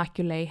og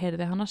Immaculée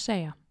heyrði hann að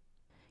segja: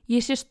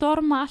 "Ég sé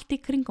storma allt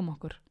í kringum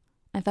okkur,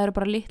 en það eru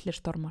bara litlir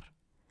stormar.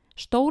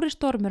 Stóri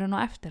stormurinn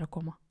á eftir að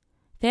koma.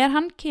 Þegar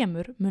hann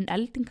kemur mun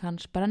elding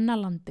hans brenna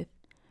landið.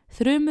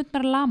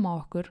 Þrumurnar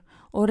lama okkur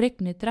og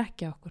rignið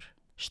drekkja okkur.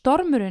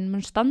 Stormurinn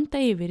mun standa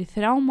yfir í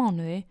 3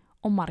 mánuði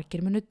og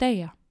margir munu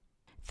deyja.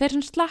 Þeir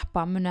sem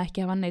sleppa munu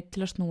ekki hafa neitt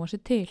til að snúa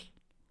sig til.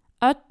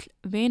 Öll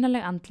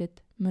vinaleg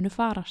andlit munu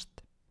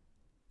farast."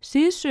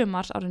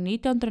 Síðsumars árið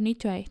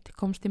 1991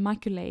 komst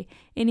Immaculée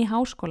inn í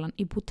háskólan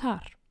í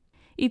Butare.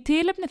 Í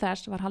tilefni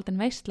þess var haldin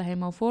veisla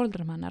heima á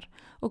foreldrum hennar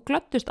og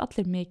glöddust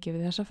allir mikið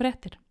við þessa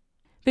fréttir.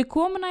 Við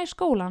komuna í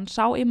skólan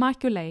sá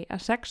Immaculée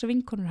að 6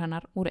 vinkonur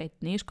hennar voru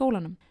einni í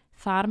skólanum,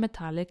 þar með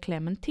talið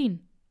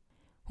Clementine.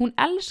 Hún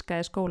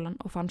elskaði skólan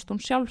og fannst hún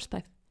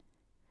sjálfstæð.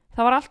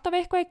 Það var alltaf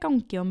eitthvað í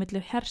gangi á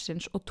milli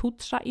hersins og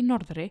Tutsa í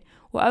norðri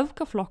og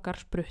öfgaflokkar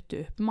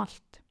spruttu upp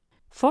allt.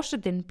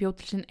 Forsetinn bjó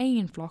til sinn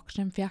eigin flokk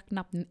sem fékk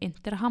nafnin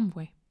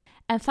Interahamwe,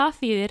 en það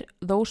þýðir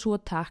Those Who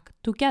Attack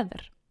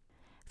Together.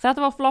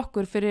 Þetta var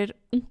flokkur fyrir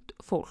ungt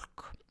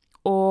fólk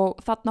og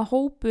þarna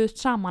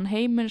hópuðust saman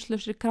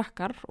heimilislausir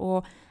krakkar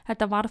og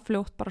þetta var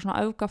fljótt bara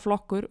svona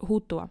öfgaflokkur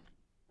Hútúa.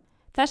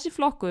 Þessi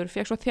flokkur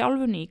fékk svo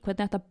þjálfun í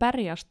hvernig þetta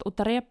berjast og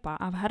drepa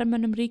af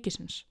hermönnum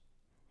ríkisins.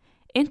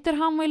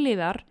 Interahamwe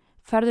liðar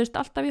ferðust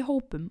alltaf í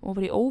hópum og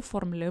voru í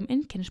óformlegum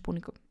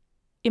einkennisbúningum.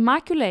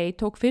 Immaculée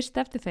tók fyrst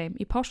eftir þeim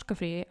í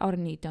páskafríi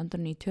árið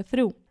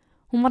 1993.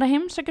 Hún var að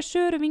heimsækja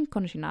Söru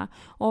vinkonu sína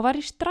og var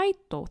í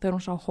strætó þegar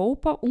hún sá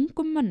hópa af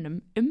ungum mönnum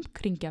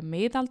umkringja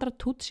miðaldra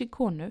Tutsi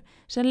konu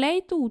sem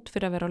leit út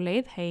fyrir að vera á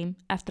leið heim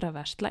eftir að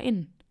versla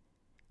inn.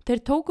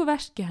 Þeir tóku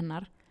veski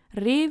hennar,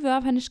 rifu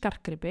af henni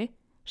skartgripi,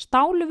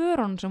 stálu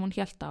vörunum sem hún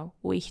hélt á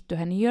og ýttu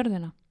henni í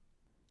jörðina.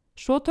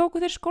 Svo tóku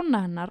þeir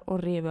skonna hennar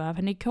og rifu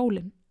af henni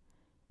kjólinn.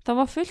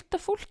 Það var fullt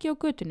af fólki á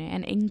götunni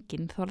en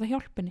enginn þorði að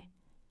hjálpa henni.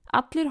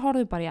 Allir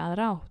horfðu bara í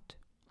aðra átt.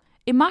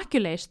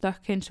 Immaculée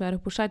stökk hins vegar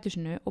upp úr sæti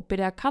sínu og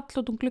byrjaði að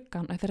kalla út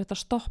gluggann eftir þetta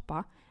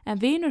stoppa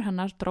en vinur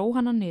hennar dró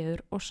hana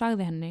niður og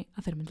sagði henni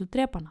að þeir myndu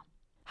drepa hana.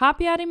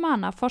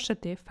 Habyarimana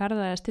forseti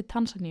ferðaðist til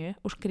Tansaníu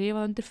og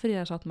skrifaði undir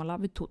friðarsáttmála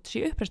við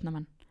Tutsi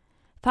uppreisnarmenn.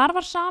 Þar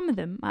var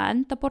samið að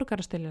enda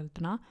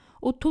borgarastyrjöldina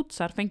og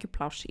Tutsar fengju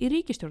pláss í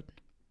ríkisstjórn.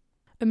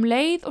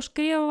 Leið og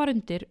skrifa var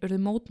undir urðu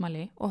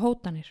mótmæli og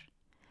hótanir.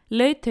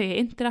 Leiðtogi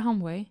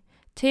Interahamwe,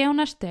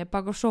 Theoneste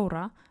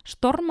Bagosora,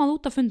 stormaði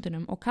út af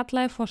fundinum og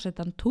kallaði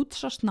forsetann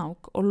Tutsa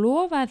snák og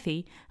lofaði því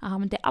að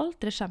hann myndi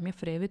aldrei semja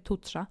frið við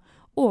Tutsa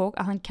og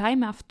að hann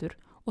kæmi aftur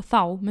og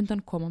þá myndi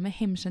hann koma með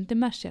heimsendi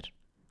með sér.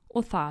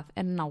 Og það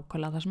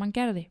nákvæmlega það sem hann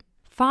gerði.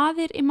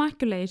 Faðir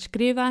Immaculée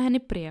skrifaði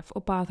henni bréf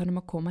og baði hann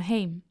að koma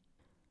heim.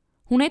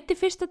 Hún eyddi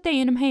fyrsta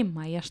deginum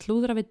heima í að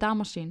slúðra við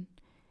dama sín,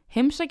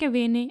 heimsækja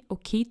vini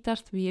og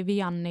kýtast við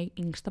Vianney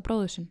yngsta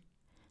bróður sinn.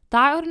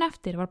 Dagurinn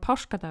eftir var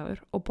páskadagur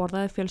og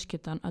borðaði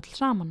fjölskyldan öll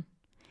saman.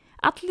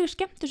 Allir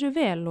skemmtu sér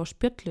vel og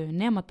spjölluðu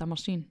nema dama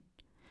sín,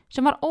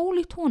 sem var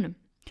ólíkt honum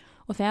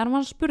og þegar hann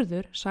var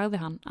spurður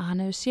sagði hann að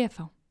hann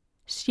hefði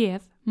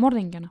séð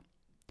morðingjana.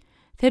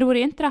 Þeir voru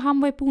í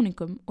Interahamwe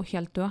búningum og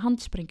héldu að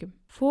handsprengjum.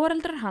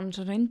 Foreldrar hans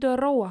reyndu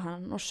að róa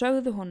hann og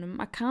sögðu honum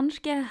að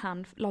kannski hefði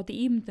hann láti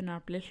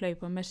ímyndunarafli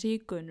hlaupa með sig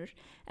í gunur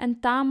en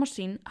dama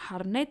sín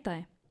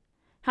harðneitaði.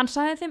 Hann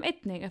sagði þeim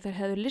einnig að þeir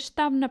hefðu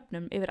lista af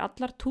nöfnum yfir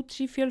allar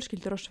Tutsi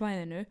fjölskyldur á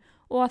svæðinu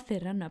og að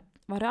þeirra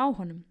nöfn væri á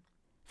honum.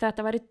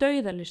 Þetta væri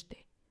dauðalisti.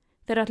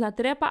 Þeir ætlaði að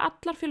drepa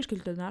allar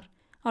fjölskyldunar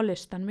á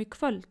listanum í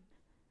kvöld.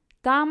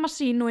 Dama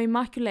sín og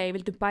Immaculée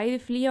vildu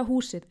bæði flýja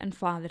húsið en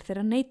faðir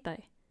þeirra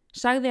neitaði.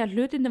 Sagði að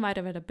hlutinni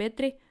væri að vera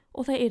betri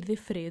og það yrði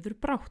friður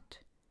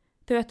brátt.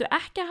 Þau ættu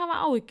ekki að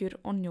hafa áhyggjur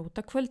og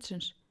njóta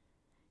kvöldsins.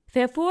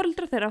 Þegar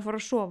foreldrar þeirra fóru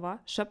að sofa,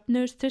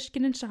 söfnuðust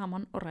systkinin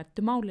saman og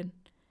ræddu málin.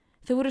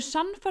 Þau voru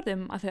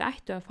sannfærð að þau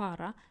ættu að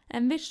fara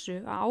en vissu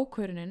að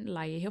ákvörðunin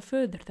lægi hjá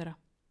föður þeirra.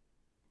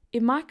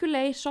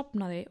 Immaculée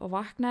sofnaði og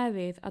vaknaði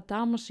við að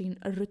dama sín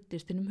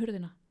ruddist inn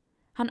hurðina.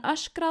 Hann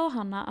öskraði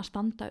hana að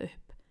standa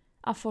upp,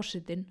 að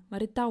forsetinn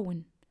væri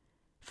dáinn.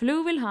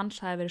 Flugvél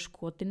hans hafi verið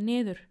skotin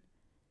niður.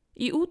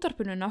 Í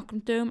útvarpinu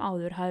nokkrum dögum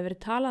áður hafi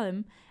verið talað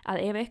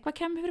að ef eitthvað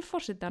kemur fyrir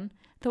forsetann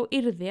þá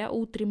yrði að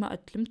útrýma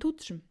öllum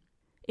Tutsum.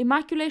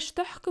 Immaculée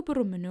stökk upp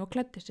úr rúminu og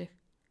klæddi sig.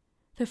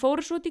 Þau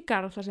fóru svo út í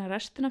garð þar sem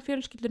restina af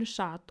fjölskyldunni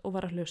sat og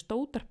var að hlusta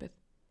útvarpið.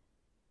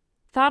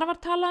 Þar var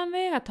talað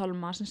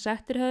vegatálma sem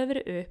settir hefði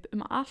verið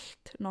upp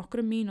allt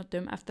nokkrum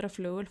mínútum eftir að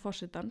flugvél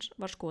forsetans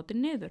var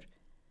skotin niður.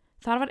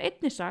 Þar var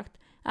einnig sagt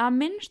að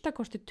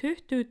minnstakosti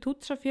 20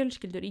 Tutsa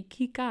fjölskyldur í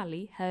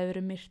Kigali hefði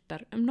verið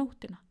myrtar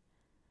nóttina.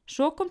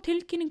 Svo kom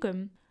tilkynning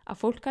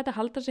að fólk gæti að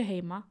halda sig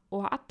heima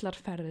og að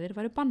allar ferðir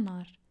væru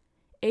bannaðar.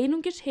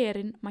 Einungis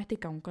herinn mætti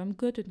ganga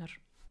göturnar.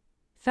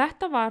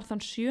 Þetta var þann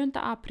 7.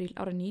 apríl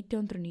árið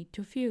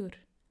 1994.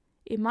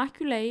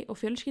 Immaculée og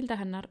fjölskylda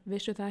hennar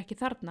vissu það ekki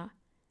þarna,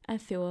 en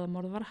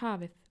þjóðarmorð var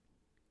hafið.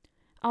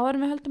 Áður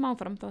en við höldum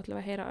áfram þá ætlum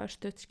við að heyra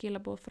örstutt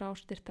skilaboð frá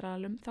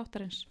styrktaraðilum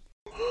þáttarins.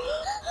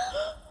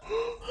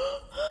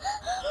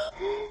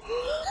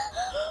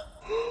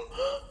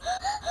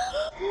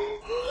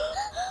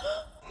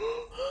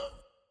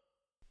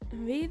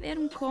 Við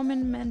erum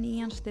komin með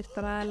nýjan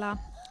styrktaraðila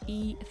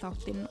í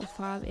þáttinn og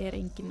það er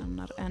engin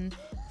annar en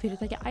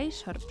fyrirtæki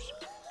Iceherbs.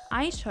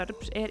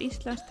 Iceherbs er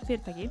íslenskt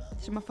fyrirtæki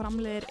sem að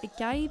framleiðir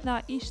gæða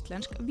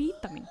íslensk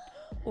vítamín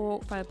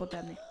og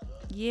fæðubótaefni.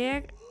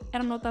 Ég er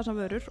að nota þessar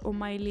vörur og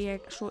mæli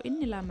ég svo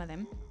innilega með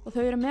þeim og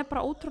þau eru með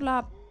bara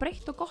ótrúlega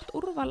breitt og gott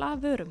úrval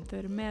af vörum. Þau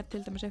eru með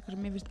til dæmis eitthvað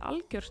sem ég finnst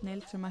algjör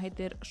snill sem að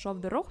heitir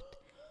Sofðu rótt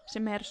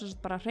sem er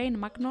bara hrein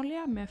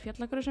magnólía með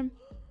fjallagrösum.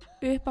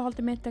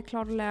 Uppáhaldi mitt er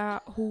klárlega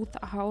húð,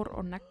 hár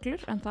og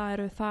neglur en það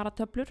eru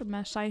þaratöflur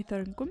með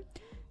sæþörungum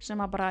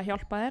sem að bara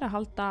hjálpa þér að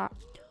halda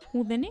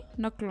húðinni,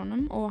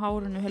 nöglunum og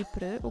hárunu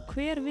heilbrigðu og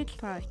hver vill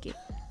það ekki.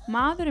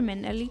 Maðurinn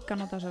minn er líka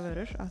að nota þessar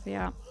vörur af því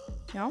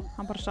að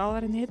hann bara sá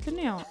þær hérna í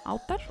hillunni á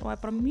átar og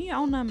er bara mjög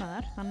ánægður með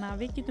þær þannig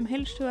að við getum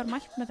heilsugar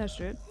mælt með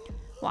þessu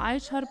og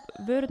Iceherb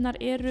vörurnar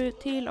eru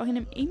til á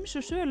hinum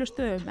ýmsu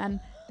sölustöðum en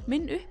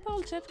minn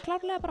uppáhalds er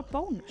klárlega bara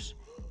bónus.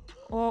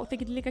 Og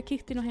þið getur líka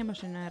kíkt inn á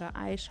heimasíðuna þeirra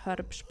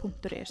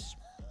iceherbs.is.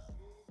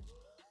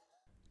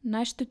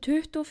 Næstu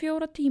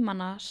 24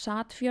 tímana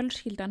sat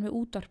fjölskyldan við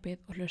útvarpið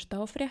og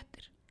hlustaði á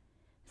fréttir.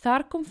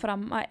 Þar kom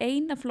fram að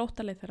eina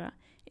flóttaleið þeirra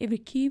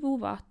yfir Kivu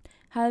vatn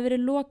hefði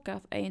verið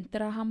lokað að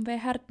Interahamwe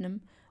hernum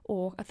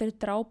og að þeir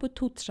drápu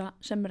Tutsa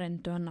sem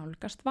reyndu að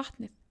nálgast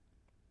vatnið.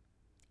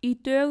 Í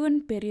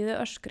dögun byrjuðu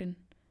öskrin.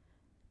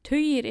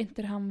 Tugir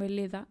Interahamwe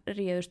liða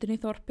réðust inn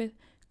í þorpið,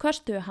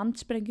 köstuðu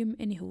handsprengjum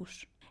inn í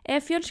hús.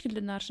 Ef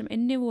fjölskyldunar sem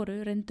inni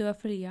voru reyndu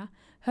að flýja,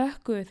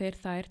 hökkuðu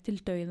þeir þær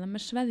til dauða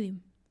með sveðjum.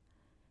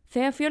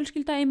 Þegar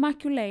fjölskylda í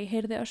Immaculée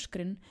heyrði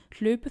öskrin,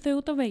 hlupu þau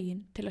út á veginn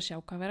til að sjá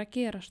hvað vera að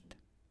gerast.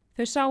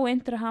 Þau sáu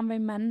Interahamwe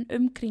menn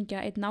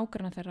umkringja einn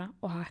nágranna þeirra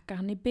og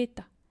hakka hann í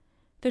bita.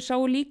 Þau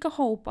sáu líka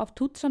hóp af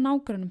Tutsa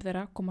nágrannum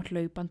þeirra koma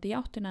hlaupandi í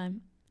áttina þeim.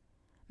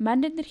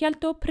 Mennirnir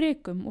héldu á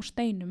prikum og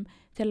steinum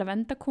til að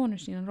venda konur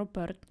sínar og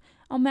börn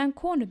á meðan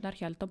konurnar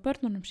héldu á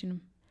börnunum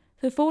sínum.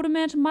 Þau fóru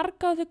með eins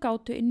marga og þau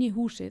gátu inn í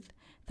húsið,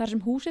 þar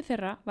sem húsið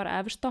þeirra var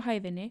efst á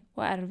hæðinni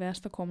og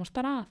erfiðast að komast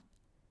þar að.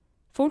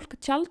 Fólk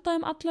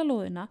tjaldaði alla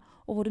lóðina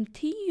og voru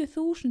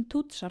 10.000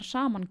 Tutsar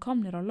saman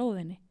komnir á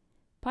lóðinni.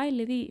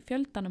 Pælið í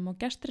fjöldanum og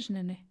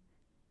gestrisninni.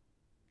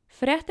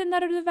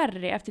 Fréttinnar urðu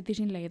verri eftir því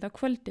sín leið á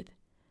kvöldið.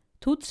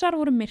 Tutsar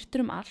voru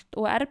myrtur allt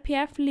og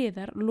RPF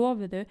liðar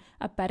lofuðu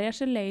að berja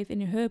sér leið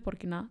inn í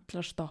höfuborgina til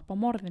að stoppa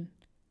morðin.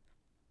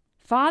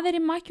 Faðir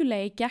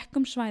Immaculée gekk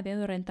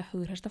svæðið og reyndi að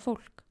hughresta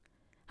fólk.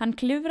 Hann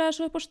klifraði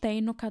svo upp á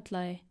stein og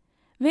kallaði: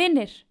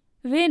 Vinir,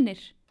 vinir!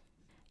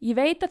 Ég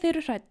veit að þeir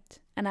eru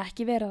hrædd, en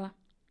ekki vera það.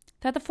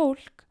 Þetta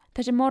fólk,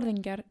 þessi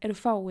morðingjar, eru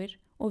fáir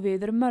og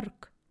við erum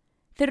mörg.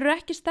 Þeir eru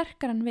ekki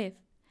sterkar en við,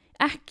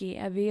 ekki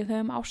ef við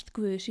höfum ást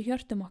Guðs í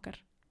hjörtum okkar.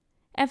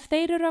 Ef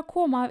þeir eru að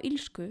koma af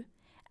ilsku,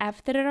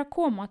 ef þeir eru að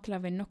koma til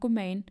að vinna okkur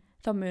megin,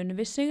 þá munum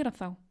við sigra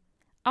þá.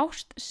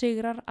 Ást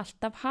sigrar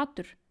alltaf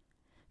hatur.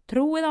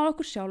 Trúið á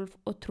okkur sjálf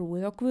og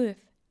trúið á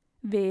Guð.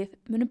 Við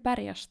munum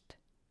berjast.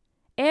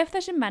 Ef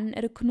þessi menn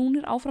eru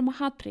knúnir áfram á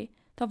hatri,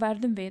 þá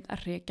verðum við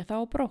að rekja þá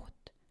á brott.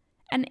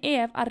 En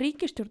ef að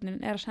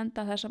ríkisstjórnin er að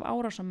senda þessaf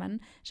árásamenn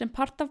sem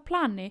part af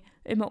plani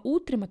að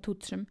útrýma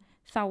Tutsum,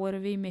 þá eru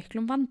við í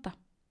miklum vanda.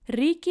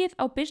 Ríkið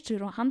á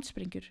byssur og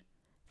handsprengjur.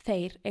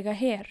 Þeir eiga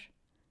her.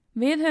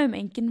 Við höfum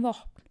engin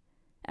vopn.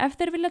 Ef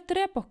þeir vilja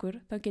drepa okkur,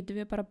 þá getum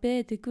við bara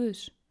beðið til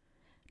Guðs.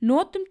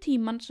 Notum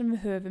tíman sem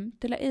við höfum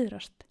til að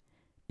iðrast.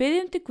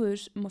 Beðjum til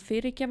Guðs að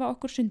fyrirgefa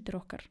okkur syndir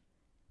okkar.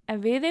 Ef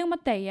við eigum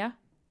að deyja,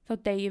 þá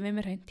deyjum við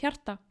með hreint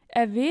hjarta.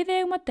 Ef við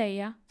eigum að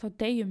deyja, þá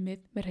deyjum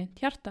við með hreint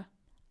hjarta.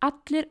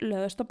 Allir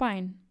lögðust á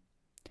bæn.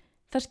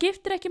 Það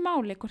skiptir ekki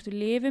máli hvort við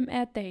lifum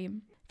eða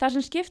deyjum. Það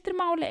sem skiptir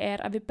máli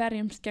er að við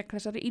berjumst gegn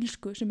þessari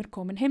ílsku sem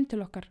komin heim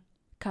til okkar,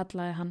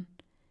 kallaði hann.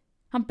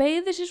 Hann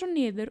beygði sér svo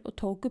niður og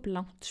tók upp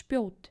langt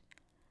spjót.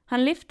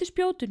 Hann lyfti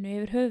spjótinu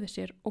yfir höfuð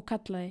sér og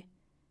kallaði: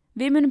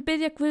 Við munum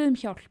biðja Guð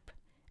hjálp,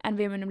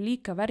 en við munum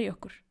líka verja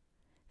okkur.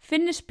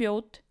 Finnið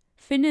spjót,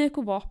 finnið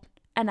ykkur vopn,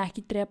 en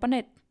ekki drepa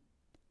neitt.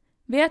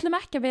 Við ætlum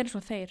ekki að vera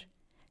svo þeir.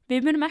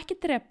 Við munum ekki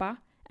drepa,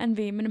 en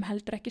við munum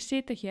heldur ekki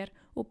sitja hér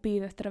og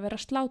bíða eftir að vera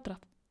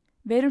slátrað.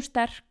 Við erum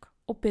sterk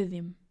og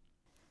biðjum.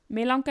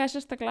 Mér langaði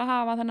sérstaklega að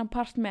hafa þennan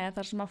part með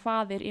þar sem að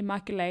faðir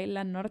Immaculée,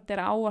 Leonard, er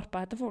að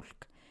ávarpa þetta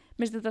fólk.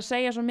 Mér finnst þetta að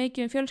segja svo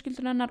mikið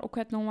fjölskyldun hennar og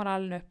hvernig hún var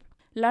alin upp.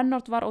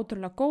 Leonard var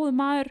ótrúlega góð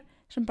maður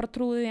sem bara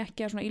trúði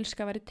ekki að svona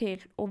ílska væri til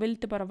og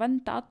vildi bara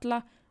venda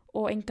alla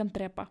og engan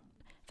drepa.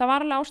 Það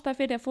var alveg ástæði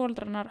fyrir að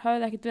foreldrarnar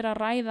höfðu ekkert verið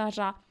að ræða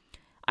þessa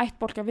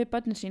ættbólka við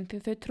börnin sín því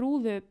þau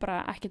trúðu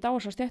bara ekkert á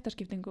þessa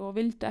stéttaskiptingu og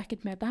vildu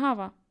ekkert með þetta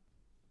hafa.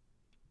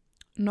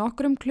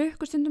 Nokkrum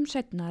klukkustundum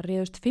seinna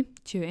réðust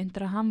 50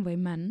 Interahamwe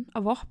menn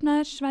af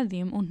vopnaðir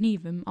sveðjum og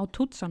hnífum á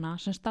Tutsana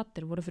sem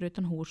staddir voru fyrir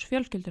utan hús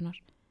fjölskyldunar.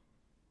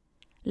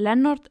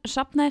 Leonard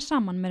safnaði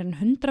saman meira en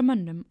 100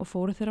 mönnum og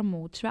fóru þeirra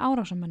móts við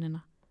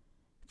árásamennina.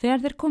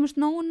 Þegar þeir komust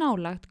nógu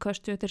nálagt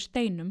köstuðu þeir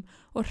steinum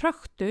og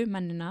hröktu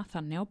mennina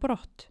þannig á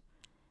brott.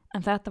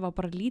 En þetta var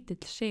bara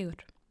lítill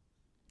sigur.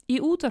 Í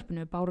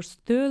útvarpinu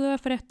bárust stöðuga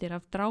fréttir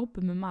af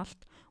drápum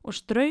allt og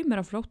straumur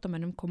af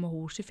flóttamönnum kom á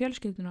húsi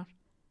fjölskyldunar.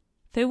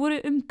 Þau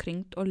voru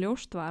umkringt og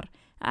ljóst var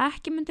að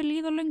ekki myndi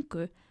líða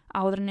löngu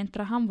áður en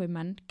Interahamwe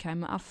menn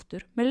kæmu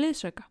aftur með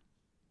liðsauka.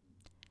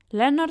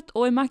 Leonard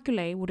og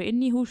Immaculée voru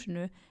inni í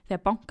húsinu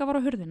þegar banka var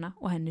á hurðina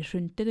og henni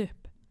hrundið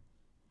upp.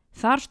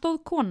 Þar stóð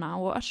kona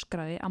og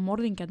öskraði að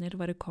morðingjarnir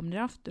væru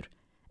komnir aftur,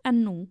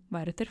 en nú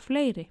væru þeir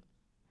fleiri.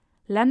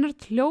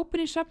 Leonard hljóp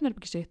inn í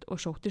svefnherbergið sitt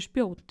og sótti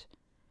spjót.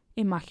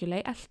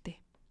 Immaculée elti.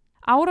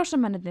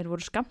 Árásamennirnir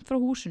voru skammt frá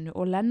húsinu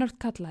og Leonard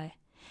kallaði: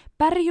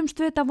 Berjumst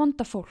við þetta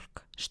vonda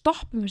fólk,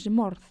 stoppum þessi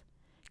morð.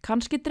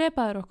 Kannski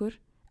drepa þeir okkur,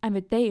 en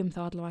við deyjum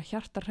þá allavega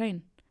hjarta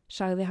hrein,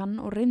 sagði hann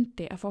og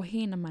reyndi að fá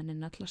hina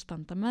mennina til að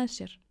standa með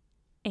sér.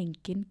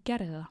 Enginn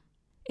gerði það.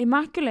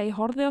 Immaculée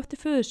horfði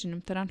eftir föður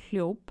sínum þegar hann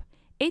hljóp,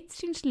 eitt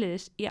síns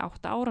liðs í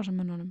 8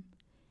 árásamönnunum.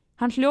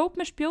 Hann hljóp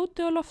með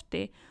spjóti á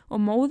lofti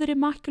og móðir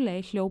Immaculée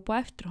hljóp á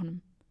eftir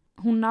honum.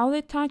 Hún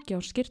náði taki á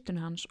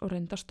skyrtunni hans og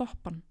reyndi að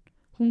stoppa hann.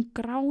 Hún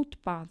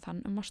grátbað hann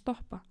að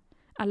stoppa,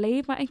 að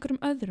leyfa einhverjum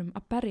öðrum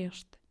að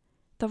berjast.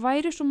 Það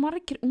væri svo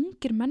margir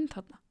ungir menn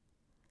þarna.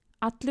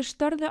 Allir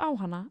störðu á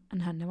hana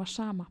en henni var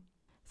sama.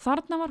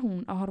 Þarna var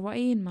hún að horfa á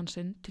eiginmann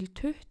sinn til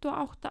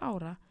 28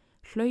 ára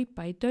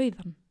hlaupa í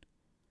dauðan.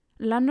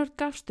 Leonard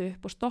gafst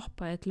upp og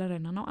stoppaði til að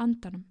reyna hann á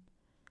andanum.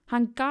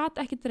 Hann gat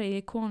ekki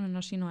dregið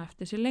konuna sín á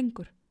eftir sér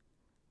lengur.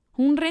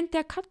 Hún reyndi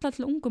að kalla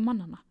til ungu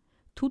mannana,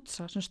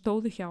 Tutsa sem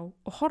stóðu hjá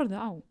og horfðu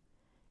á.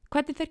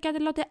 Hvernig þeir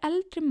gæti látið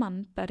eldri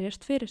mann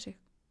berjast fyrir sig.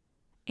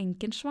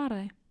 Enginn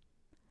svaraði.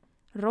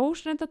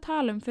 Rose reyndi að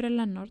tala fyrir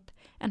Leonard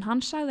en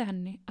hann sagði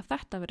henni að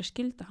þetta veri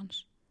skylda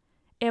hans.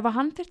 Ef að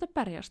hann þyrfti að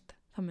berjast,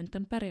 þá myndi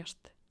hann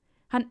berjast.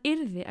 Hann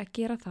yrði að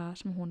gera það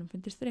sem honum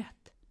fyndist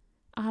rétt,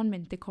 að hann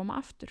myndi koma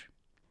aftur.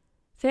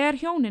 Þegar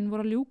hjónin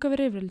voru að ljúka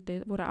við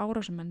rifrildið voru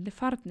árásarmennirnir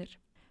farnir.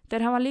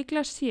 Þeir hafa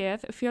líklega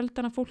séð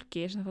fjöldan af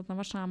fólki sem þarna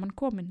var saman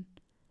komin.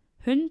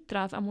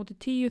 100 á móti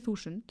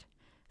 10.000,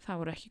 það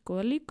voru ekki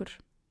góða líkur.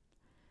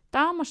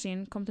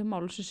 Damasín kom til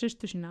máls við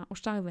systur sína og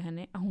sagði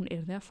henni að hún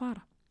yrði að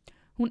fara.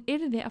 Hún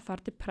yrði að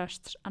fara til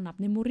prests að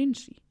nafni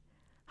Morinzi.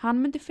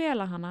 Hann myndi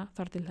fela hana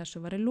þar til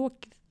þessu væri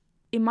lokið.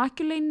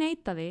 Immaculée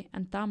neitaði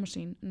en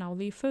Damasín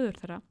náði í föður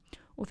þeirra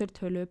og þeir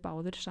töluðu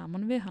báðir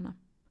saman við hana.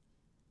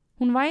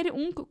 Hún væri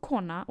ung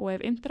kona og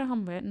ef Imdra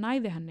Hamwe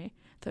næði henni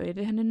þá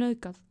yrði henni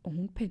nauðgað og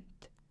hún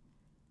pynt.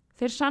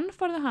 Þeir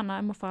sannfærðu hana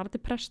að fara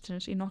til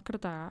prestsins í nokkra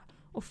daga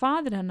og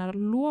faðir hennar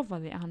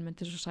lofaði að hann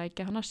myndi svo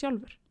sækja hana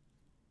sjálfur.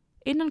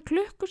 Innan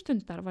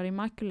klukkustundar var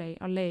Immaculée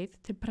á leið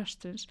til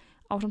prestsins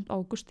ásamt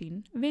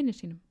Augustín, vini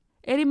sínum.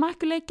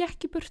 Immaculée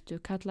gekk í burtu,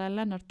 kallaði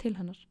Leonard til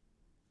hennar.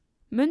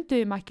 Mundu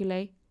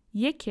Immaculée,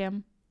 ég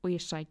kem og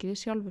ég sæki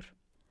þig sjálfur.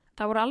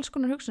 Það voru alls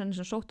konar hugsanir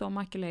sem sóttu á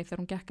Immaculée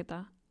þegar hún gekk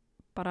þetta,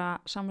 bara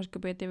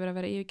samvinskupið yfir að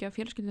vera yfirgefa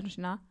fjölskylduna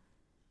sína,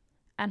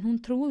 en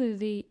hún trúði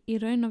því í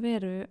raun og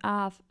veru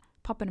að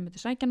pappinu myndi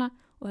sækja hana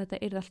og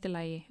þetta yrði allt í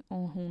lagi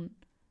og hún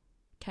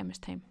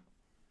kæmist heim.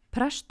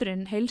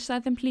 Presturinn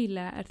heilsaði þeim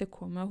hlýlega þau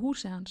komu á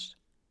húsið hans.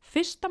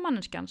 Fyrsta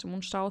manneskjan sem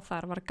hún sá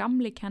þar var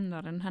gamli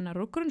kennarinn hennar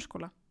úr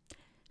grunnskóla.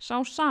 Sá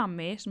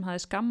sami sem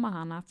hafði skammað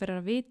hana fyrir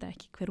að vita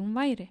ekki hver hún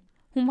væri.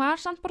 Hún var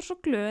samt bara svo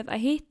glöð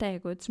að hitta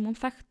eitthvað sem hún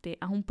þekkti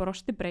að hún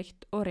brosti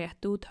breitt og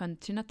rétti út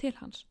hönd sína til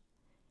hans.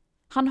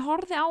 Hann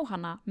horfði á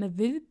hana með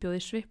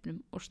viðbjóði svipnum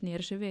og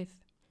sneri sig við.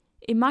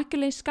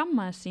 Immaculée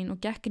skammaði sín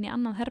og gekk inn í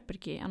annað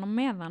herbergi en á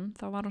meðan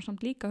þá var hún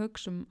samt líka að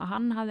hugsa að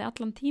hann hafði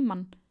allan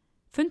tíman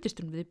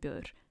fundist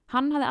viðbjóður.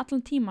 Hann hafði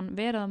allan tíman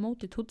verið að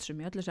móti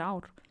Tutsum í öll þessi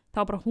ár. Það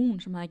var bara hún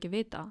sem hafði ekki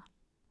vitað.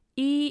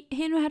 Í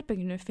hinu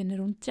herberginu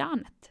finnur hún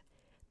Janet,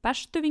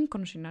 bestu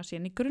vinkonu sína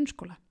síðan í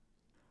grunnskóla.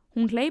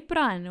 Hún hleypur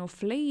að henni og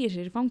fleygir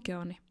sér í fangið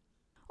á henni.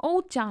 Ó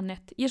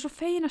Janet, ég svo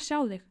fegin að sjá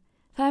þig.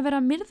 Það verið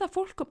að myrða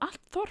fólk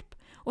allt þorp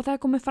og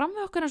það komið fram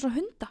við okkur eins og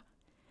hunda.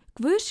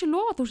 Guð sé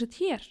lofa þú sitt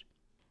hér.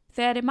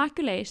 Þegar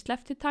Immaculée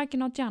sleppti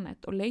takin á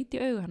Janet og leit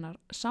í augu hennar,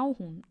 sá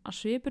hún að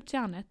svipur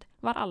Janet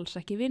var alls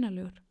ekki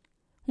vinalegur.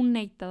 Hún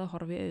neitaði að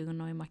horfa í augun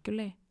á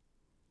Immaculée.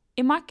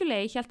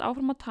 Immaculée hélt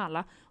áfram að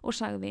tala og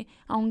sagði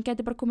að hún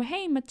geti bara komið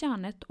heim með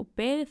Janet og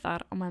beði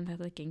þar á meðan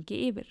þetta gengi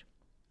yfir.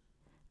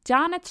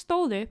 Janet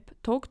stóð upp,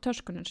 tók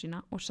töskunum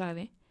sína og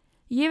sagði: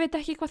 Ég veit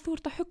ekki hvað þú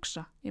ert að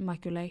hugsa,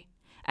 Immaculée,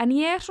 en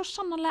ég svo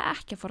sannarlega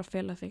ekki að fara að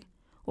fela þig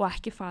og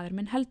ekki faðir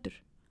minn heldur.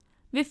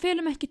 Við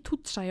felum ekki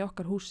Tutsa í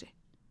okkar húsi.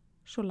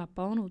 Svo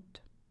labbaði hún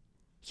út.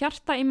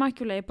 Hjarta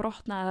Immaculée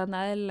brotnaði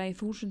þarna eðlilega í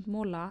 1000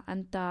 móla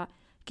enda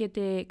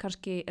geti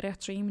kannski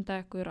rétt svo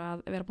ímynda ykkur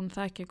að vera búin að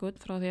þekka ykkur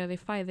frá því að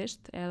þið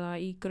fæðist eða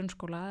í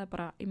grunnskóla eða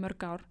bara í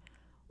mörg ár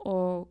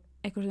og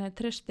eitthvað sem þið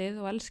tristið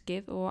og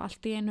elskið og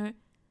allt í einu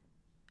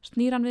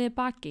snýr hann við í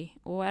baki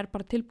og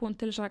bara tilbúin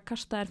til þess að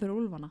kasta þér fyrir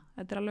úlfana.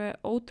 Þetta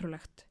alveg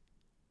ótrúlegt.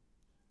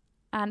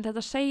 En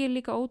þetta segir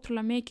líka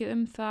ótrúlega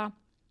mikið það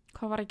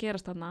hvað var að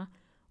gerast þarna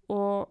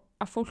og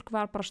að fólk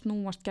var bara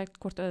snúast gegn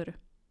hvort öðru.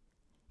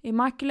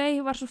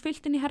 Immaculée var svo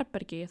fyllt inn í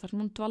herbergi þar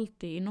sem hún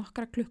dvaldi í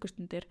nokkra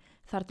klukkustundir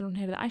þar til hún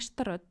heyrði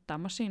æsta rödd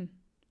Damasín.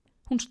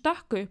 Hún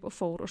stökk upp og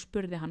fór og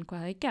spurði hann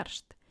hvað hefði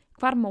gerst,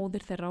 hvar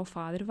móðir þeirra og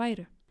faðir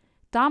væru.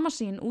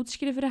 Damasín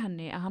útskýrði fyrir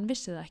henni að hann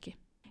vissi það ekki.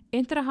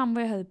 Indra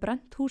Hamwe hefði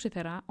brent húsið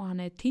þeirra og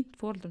hann hefði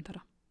týnt foreldrum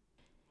þeirra.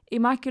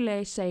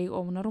 Immaculée seig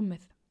ofan á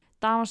rúmið.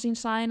 Damasín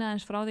sagði henni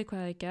aðeins frá því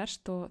hvað hefði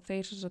gerst og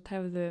þeir sem sagt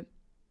hefðu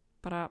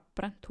bara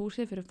brent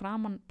húsið fyrir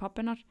framan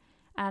pabbinar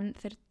en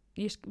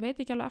ég veit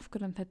ekki alveg af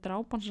hverju en þeir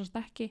drápa hann sannst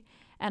ekki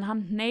en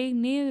hann hneig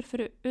niður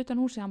fyrir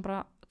utan húsið, hann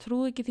bara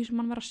trúði ekki því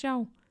sem hann var að sjá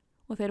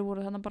og þeir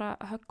voru þannig bara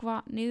að höggva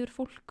niður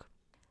fólk.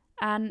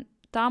 En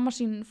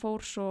Damasín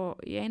fór svo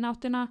í eina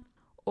áttina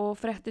og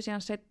frétti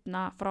síðan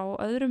seinna frá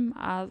öðrum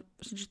að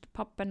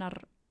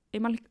pabbinar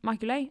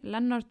Immaculée,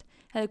 Leonard,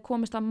 hefði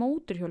komist að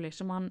móturhjóli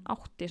sem hann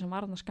átti sem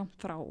var hann skammt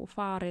frá og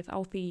farið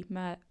á því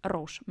með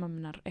Rose,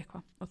 mömmunar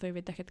eitthvað og þau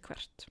veit ekkert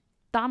hvert.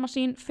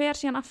 Damasín fer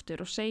síðan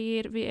aftur og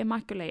segir við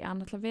Immaculée að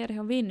hann ætla að vera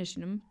hjá vini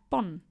sínum,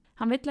 Bonn.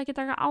 Hann vill ekki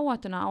taka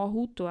áhættuna á að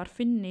hútúar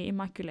finni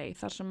Immaculée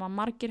þar sem að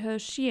margir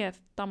höfðu séð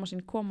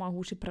Damasín koma á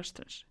húsi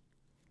prestsins.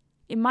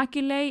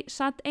 Immaculée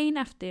satt ein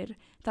eftir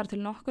þar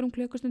til nokkurum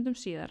klukkustundum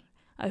síðar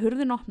að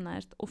hurðin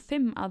opnaðist og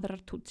 5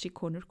 aðrar Tutsi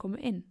konur komu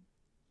inn.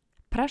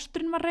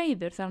 Presturinn var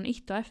reiður þegar hann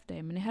ýtti á eftir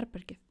þeim inn í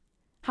herbergið.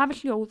 Hafi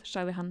hljóð,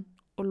 sagði hann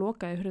og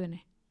lokaði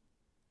hurðinni.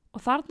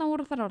 Og þarna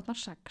voru þær orðnar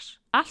 6.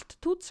 Allt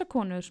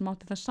Tutsa-konur sem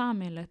átti það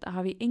sameiginlegt að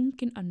hafi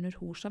engin önnur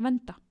hús að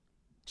venda.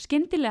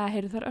 Skyndilega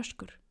heyrðu þær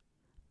öskur.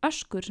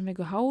 Öskur sem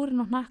fengu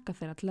hárin og hnakka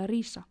þeirra til að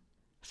rísa.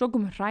 Svo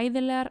komu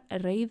hræðilegar,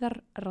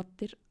 reiðar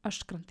raddir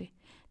öskrandi.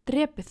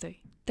 Drepið þau,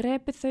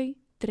 drepið þau,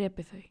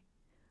 drepið þau.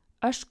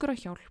 Öskur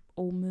og hjálp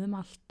ómuðum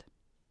allt.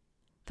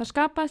 Það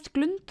skapaðist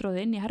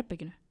glundróði inn í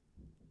herberginu.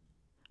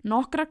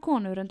 Nokkrar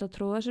konur reyndu að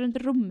tróða sér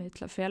undir rúmið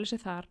til að fela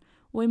sig þar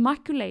og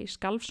Immaculée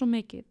skalf svo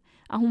mikið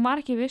að hún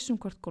var ekki viss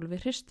hvort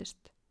gólfið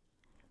hristist.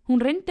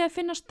 Hún reyndi að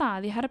finna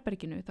stað í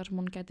herberginu þar sem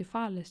hún gæti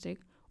falið sig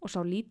og sá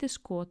lítið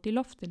skot í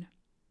loftinu.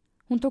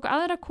 Hún tók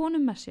aðra konu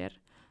með sér,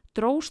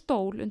 dró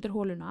stól undir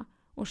hóluna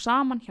og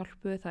saman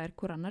hjálpuðu þær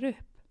hvor annar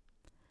upp.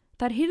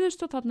 Þær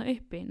hírðust þarna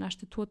uppi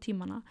næstu 2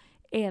 tímana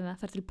eða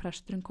þar til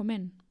presturinn kom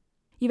inn.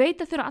 Ég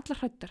veit að þeir eru allar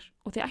hræddar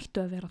og þeir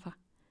ættu að vera það.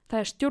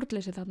 Það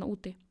stjórnleysi þarna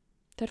úti.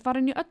 Þeir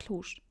fara inn í öll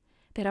hús.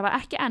 Þeir hafa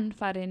ekki enn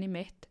farið inn í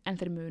mitt en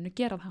þeir munu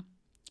gera það.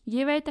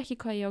 Ég veit ekki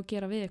hvað ég á að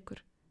gera við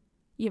ykkur.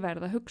 Ég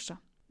verð að hugsa.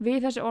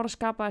 Við þessi orð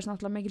skapaðist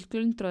náttúrulega mikil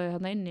glundróði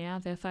þarna inni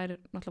þegar þær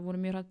náttúrulega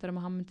voru mjög hræddar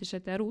að hann myndi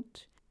setja þær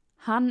út.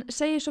 Hann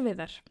segir svo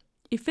við þær.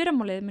 Í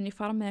fyrramálið mun ég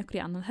fara með ykkur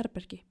í annað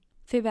herbergi.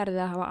 Þið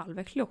verðið að hafa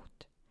alveg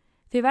hljótt.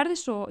 Þið verðið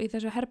svo í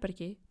þessu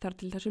herbergi þar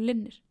til þessu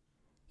linnir.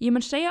 Ég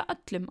mun segja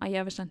öllum að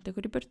ég hafi sendt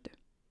ykkur í burtu.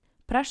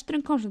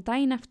 Presturinn kom sem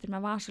daginn eftir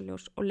með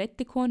vasaljós og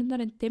leiddi konurnar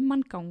inn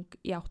dimman gang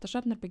í átt að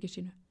svefnherbergi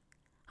sínu.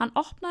 Hann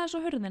opnaði svo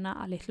hurðina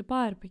að litlu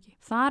baðherbergi.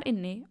 Þar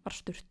inni var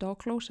sturta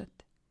og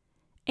klósett.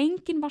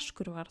 Engin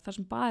vaskur var þar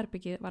sem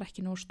baðherbergið var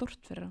ekki nógu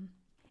stórt fyrir hann.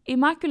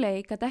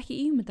 Immaculée gat ekki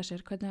ímynda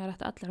sér hvernig það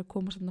ætti allir að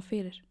koma þarna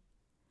fyrir.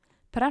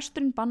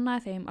 Presturinn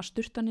bannaði þeim að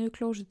sturta niður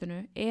klósettinu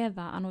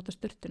eða að nota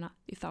sturtuna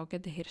því þá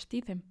geti hyrst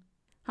í þeim.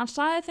 Hann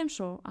sagði þeim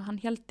svo að hann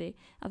héldi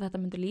að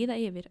þetta myndi líða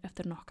yfir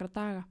eftir nokkra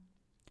daga.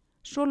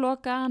 Svo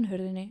lokaði hann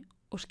hurðinni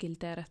og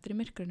skildi þær eftir í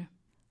myrkrinu.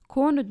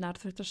 Konurnar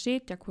þurftu að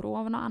sitja hvor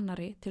ofan á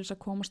annarri til þess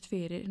að komast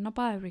fyrir inn á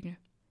baðherberginu.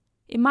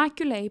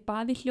 Immaculée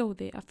baði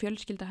hljóði að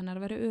fjölskylda hennar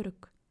veri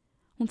örugg.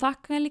 Hún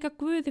þakkaði líka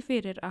Guði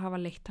fyrir að hafa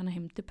leitt hana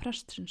heim til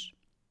prestsins.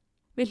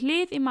 Við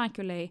hlið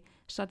Immaculée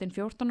sat hinn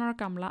 14 ára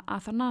gamla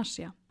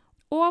Athanasia.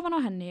 Ofan á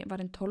henni var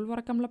hinn 12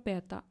 ára gamla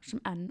Beta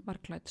sem enn var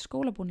klædd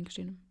skólabúningu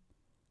sínum.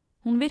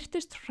 Hún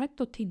virtist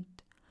hrædd og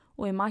týnd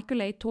og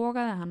Immaculée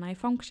togaði hana í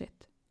fang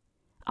sitt.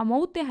 Á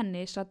móti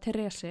henni sat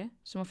Therese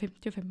sem var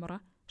 55 ára,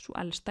 svo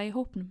elsta í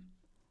hópnum.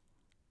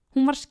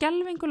 Hún var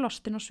skelfingu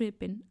lostin á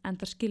svipinn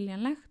enda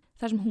skiljanlegt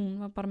þar sem hún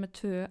var bara með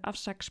 2 af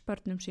 6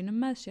 börnum sínum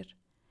með sér.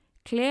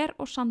 Claire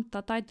og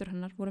Sanda dætur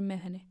hennar voru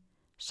með henni.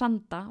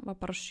 Sanda var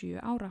bara 7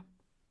 ára.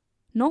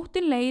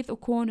 Nóttin leið og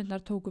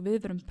konurnar tóku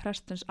viðvörum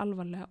prestins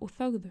alvarlega og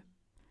þögðu.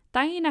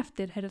 Daginn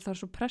eftir heyrði þar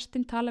svo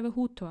prestinn tala við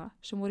Hútua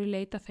sem voru í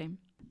leita þeim.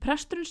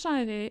 Presturinn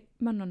sagði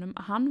við mönnunum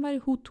að hann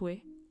væri Hútui,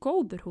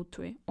 góður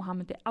Hútui og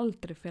hann myndi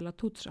aldrei fela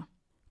Tutsa.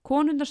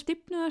 Konurnar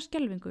stífnuðu af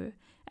skelfingu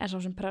en sá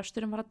sem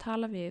presturinn var að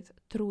tala við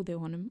trúði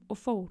honum og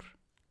fór.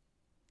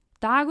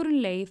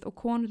 Dagurinn leið og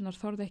konurnar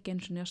þorði ekki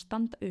eins og niður að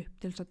standa upp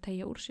til þess að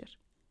teygja úr sér.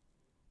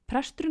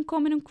 Presturinn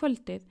kom inn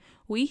kvöldið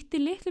og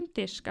ýtti litlum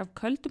disk af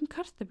köldum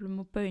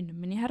kartöflum og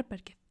baunum inn í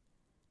herbergið.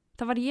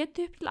 Það var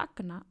étið upp til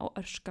agna á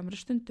örskamri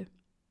stundu.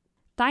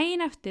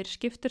 Daginn eftir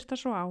skiptir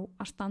það svo á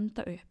að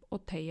standa upp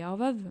og teygja á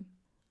vöðvum.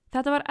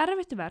 Þetta var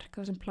erfitt verk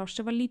þar sem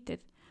plássi var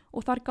lítið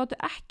og þar gátu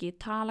ekki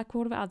tala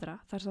hvor við aðra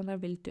þar sem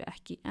þær vildu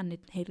ekki en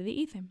einn heyrði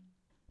í þeim.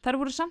 Þær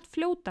voru samt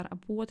fljótar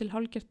að búa til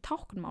hálfgert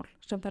táknmál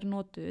sem þær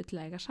notuðu til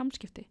að eiga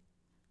samskipti.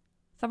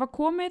 Það var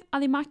komið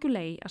að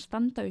Immaculée að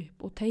standa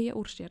upp og teygja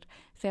úr sér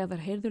þegar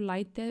þær heyrðu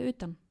lætið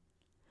utan.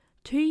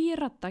 Tugir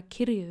radda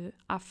kyrjuðu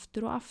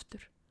aftur og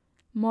aftur.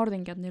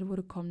 Morðingjarnir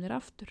voru komnir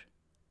aftur.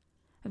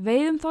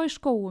 Veiðum þá í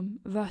skógum,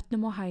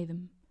 vötnum og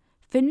hæðum.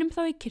 Finnum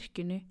þá í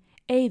kirkjunni,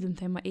 eyðum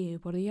þeim að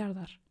yfirborði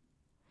jarðar.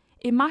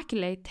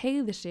 Immaculée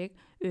teygði sig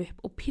upp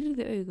og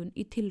pírði augun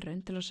í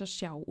tilraun til að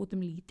sjá út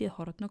lítið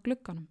horn á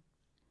glugganum.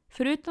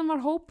 Fyrir utan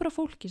var hópur af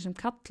fólki sem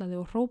kallaði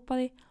og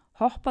hrópaði,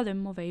 hoppaði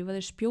og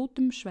veifaði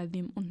spjótum,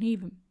 sveðjum og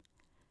hnífum.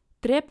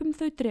 Drepum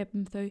þau,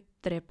 drepum þau,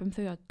 drepum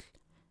þau öll.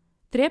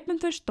 Drepum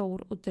þau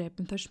stór og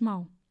drepum þau smá.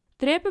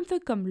 Drepum þau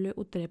gömlu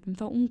og drepum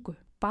þá ungu.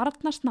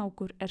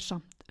 Barnasnákur er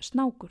samt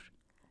snákur.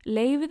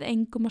 Leifið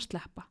engum að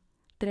sleppa.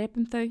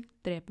 Drepum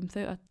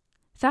þau öll.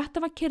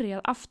 Þetta var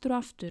kyrjað aftur og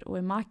aftur og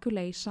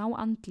Immaculée sá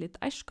andlit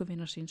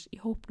æskuvina síns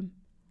í hópnum.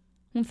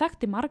 Hún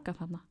þekkti marga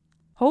þarna.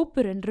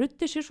 Hópurinn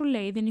ruddi sér svo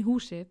leiðin í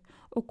húsið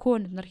og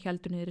konurnar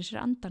héldu niður í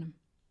sér andanum.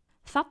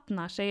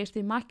 Þarna segist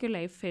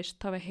Immaculée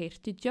fyrst hafi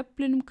heyrt í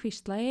djöflinum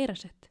hvísla í eyra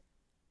sitt.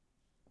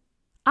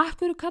 Af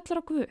hverju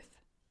kallar á Guð?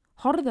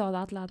 Horfðu á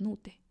það alla að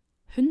núti.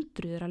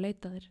 Hundruður að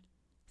leita þér.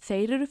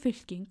 Þeir eru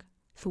fylking,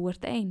 þú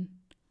ert ein.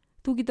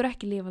 Þú getur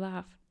ekki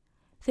lifað af.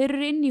 Þeir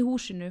eru inn í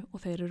húsinu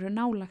og þeir eru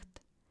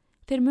nálagt.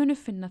 Þeir munu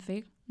finna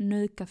þig,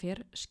 nauðga þér,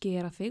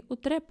 skera þig og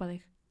drepa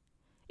þig.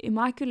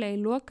 Immaculée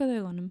lokaði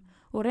augunum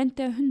og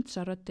reyndi að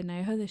hundsa röddina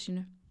í höfði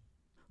sínu.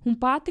 Hún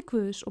bati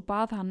Guðs og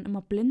bað hann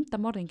að blinda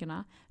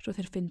morðingina svo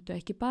þeir fyndu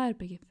ekki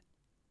baðherbergið.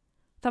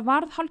 Það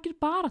varð hálfgerð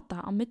barátta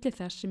á milli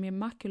þess sem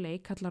Immaculée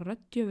kallar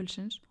rödd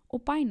djöfulsins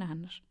og bæna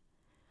hennar.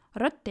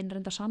 Röddin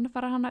reyndi að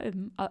sannfæra hana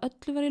að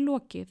öllu væri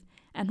lokið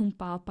en hún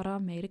bað bara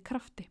af meiri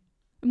krafti.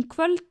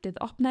 Kvöldið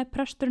opnaði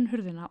presturinn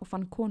hurðina og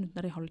fann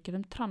konurnar í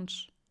hálfgerðum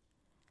trans.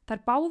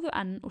 Þær báðu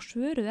enn og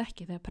svöruðu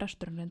ekki þegar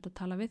presturinn reyndi að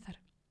tala við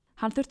þær.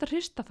 Hann þurfti að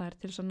hrista þær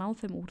til þess að ná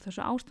þeim úr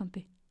þessu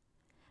ástandi.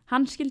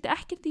 Hann skildi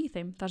ekkert í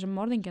þeim þar sem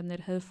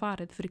morðingjarnir hefðu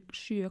farið fyrir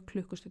 7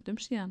 klukkustundum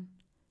síðan.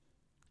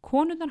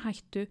 Konurnar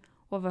hættu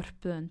og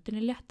vörpuðu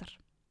öndinni léttar.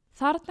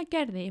 Þarna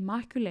gerði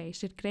Immaculée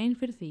sér grein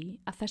fyrir því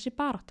að þessi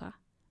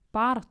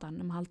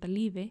baráttan að halda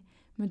lífi,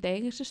 myndi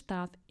eiga sér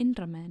stað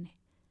innra með henni.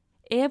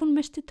 Ef hún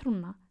misti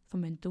trúna, þá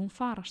myndi hún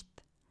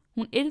farast.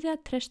 Hún yrði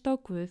að treysta á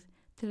Guð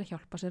til að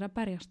hjálpa sér að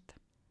berjast.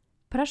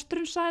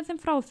 Presturinn sagði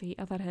þeim frá því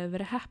að þær hefðu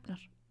verið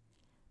heppnar.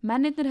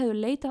 Mennirnir hefðu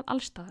leitað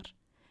allstaðar,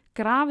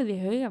 grafið í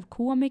haug af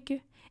kúamykju,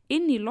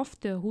 inn í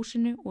loftið á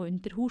húsinu og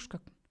undir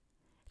húsgögn.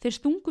 Þeir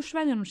stungu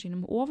sveðjunum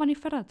sínum ofan í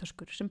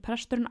ferðartöskur sem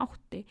presturinn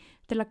átti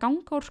til að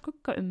ganga úr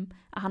skugga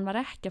að hann var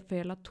ekki að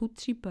fela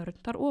Tutsi börn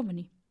þar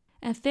ofan í.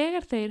 En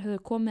þegar þeir höfðu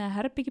komið að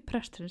herbyggi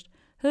presturins,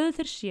 höfðu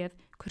þeir séð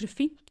hversu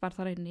fínt var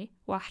þar inni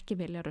og ekki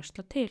vilja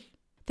rusla til.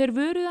 Þeir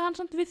vöruðu hann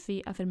samt við því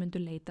að þeir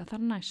myndu leita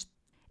þar næst.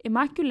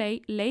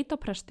 Immaculée leit á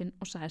prestinn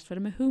og sagðist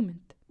vera með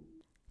hugmynd.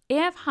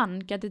 Ef hann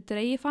geti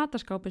dregið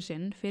fataskápið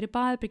sinn fyrir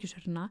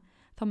baðherbergishurðina,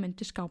 þá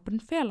myndi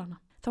skápurinn fela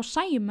hana. Þá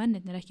sæju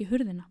mennirnir ekki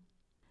hurðina.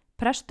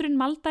 Presturinn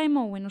maldaði í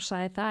móinn og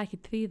sagði það ekki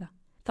tvíða.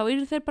 Þá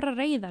yrðu þeir bara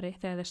reiðari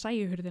þegar þeir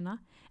sæju hurðina,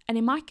 en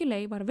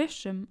Immaculée var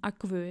vissum að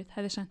Guð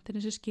hefði sendt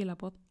henni sér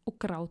skilaboð og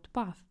grát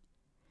bað.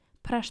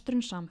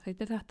 Presturinn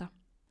samþykkti þetta.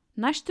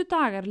 Næstu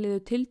dagar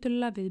liðu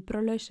tiltölulega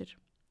viðbragðlausir.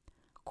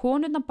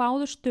 Konurnar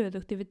báðu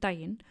stöðugt yfir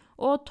daginn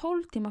og á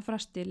 12 tíma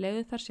fresti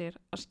leyfðu þær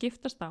sér að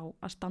skiptast á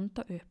að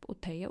standa upp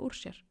og teygja úr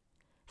sér.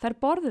 Þær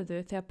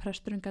borðuðu þegar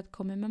presturinn gat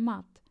komið með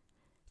mat.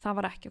 Það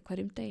var ekki á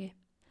hverjum degi.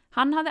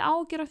 Hann hafði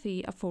áhyggjur af því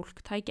að fólk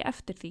tæki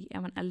eftir því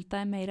ef hann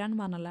eldaði meira en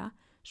vanalega,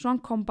 svo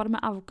hann kom bara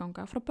með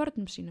afganga frá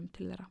börnum sínum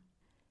til þeirra.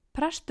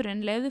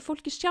 Presturinn leyfði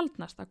fólki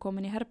sjaldnast að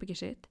koma inn í herbyggi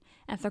sitt,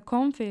 en það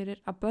kom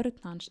fyrir að börn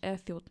hans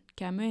eða þjónn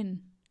kæmu inn.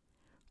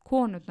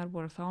 Konurnar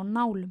voru þá á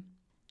nálum.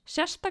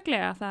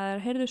 Sérstaklega þegar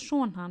þeir heyrðu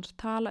son hans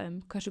tala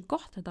hversu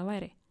gott þetta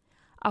væri.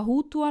 Að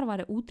hútúar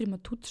væri útrýma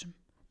Tutsum.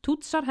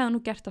 Tutsar hefðu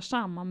nú gert það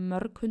sama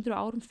mörg 100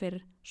 árum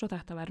fyrr, svo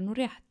þetta væri nú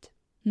rétt.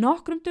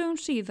 Nokkrum dögum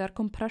síðar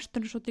kom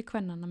presturinn svo til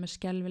kvennanna með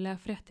skelfilega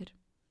fréttir.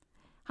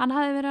 Hann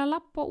hafði verið að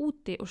labba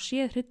úti og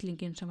séð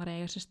hryllinginn sem var að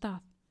eiga sér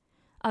stað.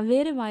 Að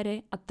verið væri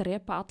að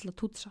drepa alla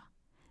Tutsa.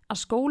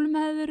 Að skólum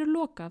hefði verið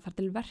lokað þar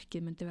til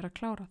verkið myndi vera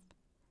klárað.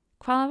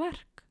 Hvaða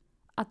verk?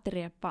 Að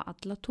drepa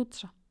alla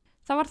Tutsa.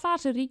 Það var það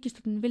sem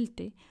ríkisstjórnin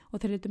vildi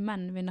og þeir létu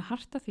menn vinna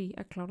hart að því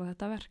að klára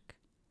þetta verk.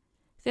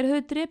 Þeir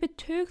höfðu drepið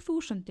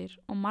tugþúsundir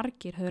og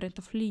margir höfðu reynt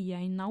að flýja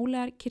í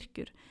nálegar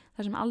kirkjur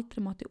þar sem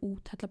aldrei mátti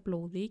úthella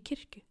blóði í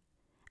kirkju.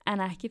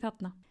 En ekki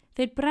þarna.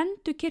 Þeir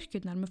brenndu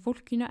kirkjurnar með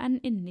fólkinu enn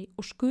inni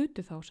og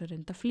skutu þá sem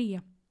reynda að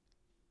flýja.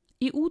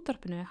 Í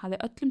útvarpinu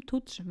hafði öllum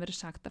Tutsum verið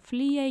sagt að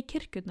flýja í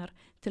kirkjurnar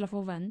til að fá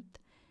vernd,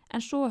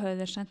 en svo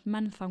höfðu þeir sendt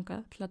menn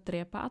þangað til að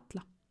drepa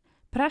alla.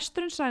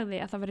 Presturinn sagði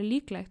að það veri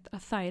líklegt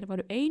að þær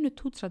varu einu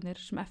Tutsarnir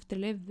sem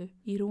eftir lifðu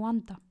í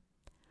Rúanda.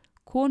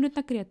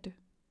 Konurnar grétu.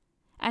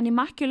 En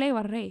Immaculée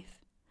var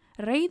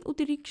reið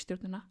út í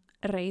ríkisstjórnina,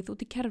 reið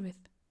út í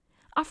kerfið.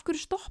 Af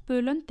hverju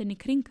stoppuðu löndin í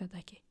kring þetta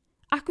ekki?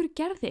 Af hverju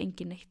gerði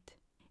engin neitt?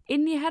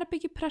 Inni í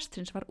herbyggi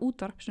prestsins var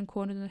útvarp sem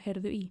konurnar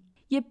heyrðu í.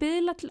 Ég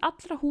biðla til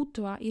allra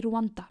hútúa í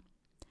Rúanda.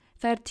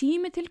 Það er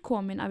tími til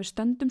komin að við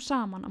stöndum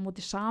saman á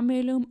móti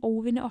sameiginlegum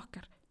óvinni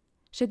okkar.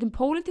 Setjum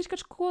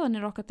pólitískar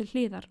skoðanir okkar til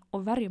hliðar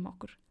og verjum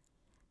okkur.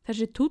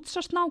 Þessi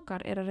Tutsa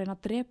snákar að reyna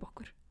að drepa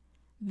okkur.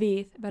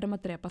 Við verðum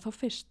að drepa þá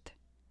fyrst.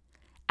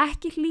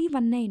 Ekki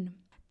hlífa neinum.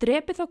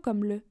 Drepi þá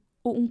gömlu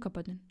og unga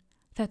börnin.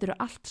 Þetta eru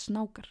allt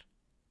snákar.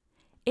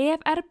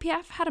 Ef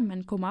RPF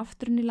hermenn koma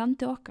aftur inn í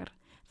landi okkar,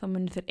 þá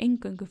munir þeir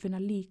eingöngu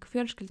finna lík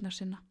fjölskyldna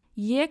sinna.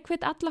 Ég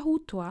hvet alla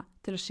hútúa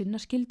til að sinna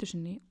skyldu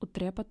sinni og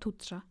drepa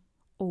Tutsa,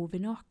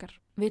 óvinni okkar.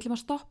 Við ætlum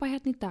að stoppa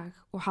hérna í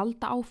dag og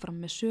halda áfram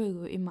með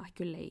sögu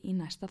Immaculée í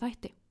næsta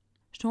þætti.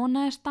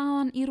 Svona er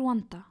staðan í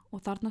Rúanda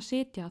og þarna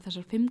sitja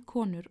þessar 5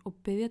 konur og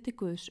biðja til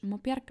Guðs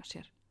að bjarga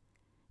sér.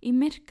 Í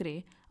myrkri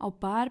á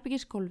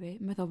baðherbergisgólfi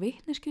með þá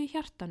vitneskju í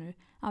hjartanu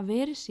að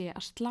verið sé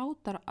að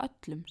slátara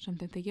öllum sem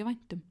þeim þykir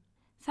væntum.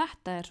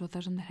 Þetta er svo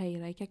það sem þeir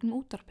heyra í gegnum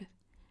útvarpið.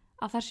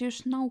 Að þær séu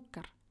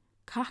snákar,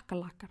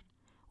 kakkalakar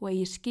og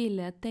eigi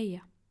skilið að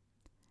deyja.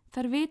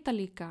 Þær vita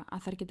líka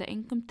að þær geta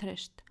engum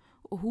treyst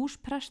og hús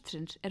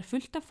prestsins er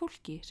fullt af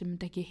fólki sem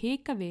myndi ekki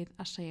hika við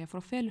að segja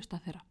frá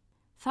felustað þeirra.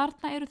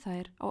 Þarna eru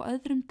þær á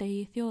öðrum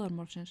degi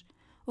þjóðarmálsins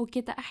og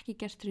geta ekki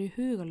gert sér í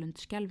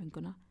hugalund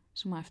skelfinguna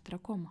sem á eftir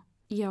að koma.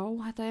 Já,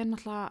 þetta er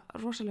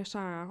náttúrulega rosaleg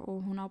saga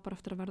og hún á bara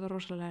eftir að verða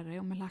rosalegri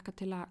og mér hlakka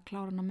til að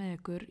klára hana með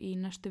ykkur í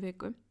næstu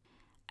viku.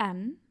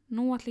 En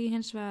nú ætla ég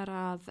hins vegar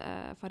að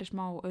fara í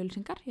smá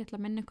auglýsingar. Ég ætla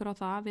að minna ykkur á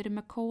það. Við erum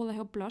með kóða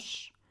hjá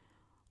Blush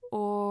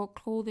og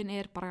klóðin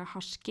bara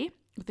Husky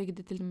og þau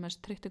getur til dæmis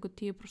tryggt ykkur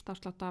 10%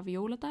 afslátt af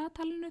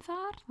jóladagatalinu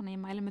þar, þannig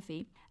ég mæli með því.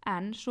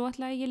 En svo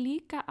ætlaði ég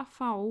líka að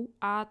fá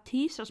að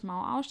tísa smá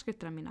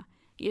áskriftina mína.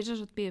 Ég sem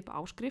sagt býð upp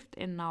áskrift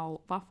inn á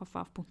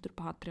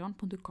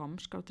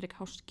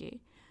www.patreon.com/Husky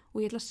og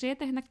ég ætla að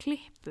setja hérna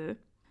klippu,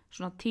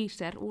 svona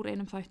teaser úr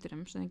einum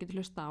þættinum sem þið getur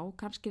hlusta á.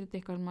 Kannski er þetta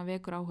eitthvað sem að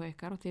vekur áhuga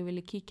ykkar og þið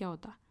viljið kíkja á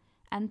þetta.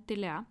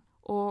 Endilega.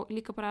 Og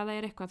líka bara að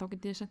það eitthvað þá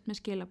getið þið sendt mér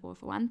skilaboð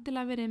og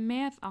endilega verið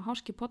með á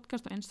Husky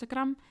podcast á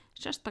Instagram,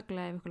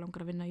 sérstaklega ef ykkur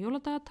langar að vinna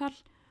jóladagatal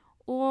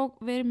og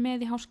verið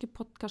með í Husky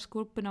podcast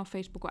grúppuna á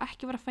Facebook og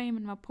ekki vera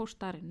feimin með að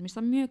posta þar inn, mér finnst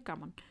það mjög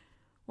gaman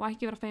og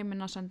ekki vera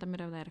feimin að senda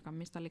mér ef það eitthvað,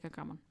 mér finnst það líka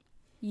gaman.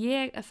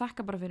 Ég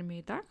þakka bara fyrir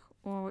mig í dag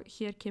og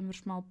hér kemur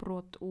smá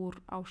brot úr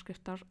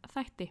áskriftar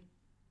þætti.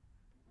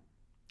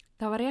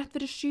 Það var rétt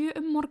fyrir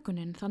 7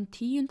 morguninn þann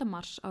 10.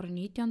 mars árið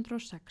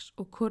 1906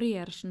 og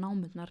Couriers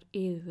námurnar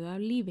yfirðu af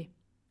lífi.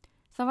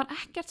 Það var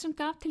ekkert sem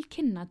gaf til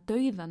kynna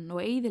dauðan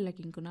og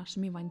eyðilegginguna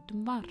sem í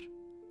vændum var.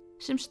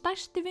 Sem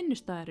stærsti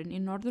vinnustæðurinn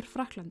í Norður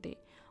Frakklandi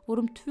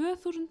voru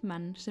 2000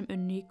 menn sem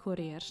unnu í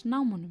Couriers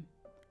námunum.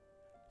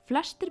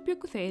 Flestir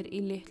bjuggu þeir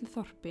í litlu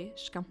þorpi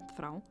skammt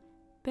frá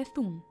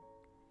Bethune.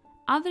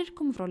 Aðrir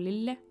komu frá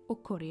Lille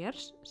og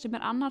Couriers sem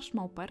annar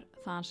smábær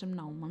þaðan sem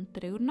náman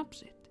dregur nafn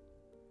sitt.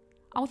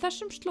 Á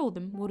þessum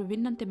slóðum voru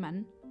vinnandi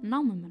menn,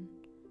 námumenn.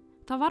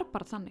 Það var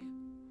bara þannig.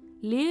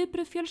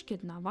 Liðbrauð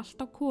fjölskyldna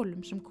valt á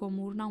kolum sem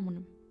komu úr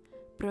námunum.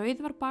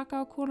 Brauð var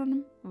bakað á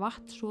kolunum,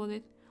 vatn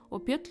soðið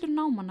og bjöllur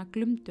námanna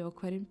glumdu á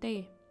hverjum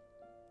degi.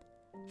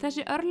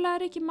 Þessi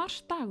örlagaríki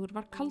marsdagur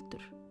var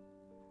kaldur.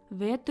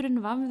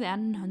 Veturinn vafði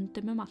enn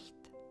höndum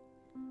allt.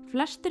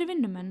 Flestir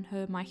vinnumenn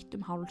höfðu mætt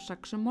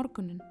 5:30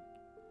 morguninn.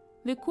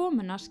 Við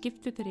komuna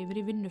skiptu þeir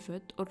yfir í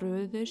vinnuföt og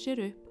röðuðu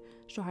sér upp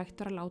svo hægt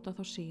var að láta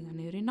þá síga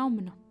niður í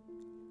námuna.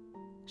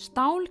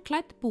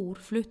 Stálklædd búr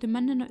fluttu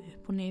mennina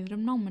upp og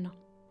niður námuna.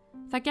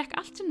 Það gekk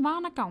allt sinn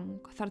vanagang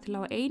þar til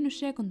á 1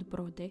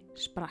 sekúndubroti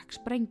sprakk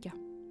sprengja.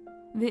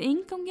 Við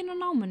innganginn á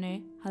námunni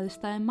hafði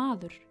staðið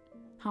maður.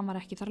 Hann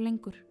var ekki þar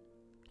lengur.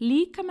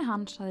 Líkami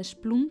hans hafði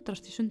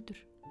splundrast í sundur.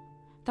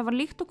 Það var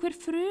líkt og hver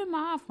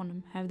fruma af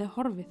honum hefði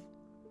horfið.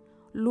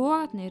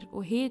 Logarnir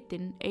og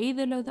hitinn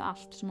eyðilögðu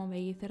allt sem á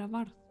vegi þeirra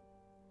varð.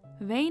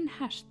 Vein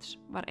hests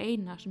var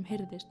eina sem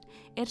heyrðist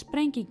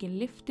sprengingin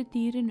lyfti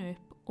dýrinu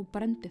upp og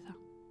brendi það.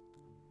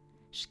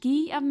 Ský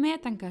af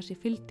metangasi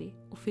fylgdi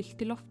og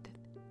fyllti loftið.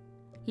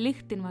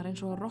 Lyktin var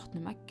eins og á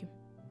rotnum eggjum.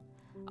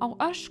 Á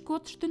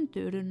örskotstundu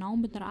urðu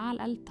námurnar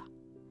alelda.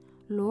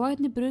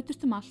 Logarnir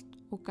brutust allt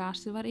og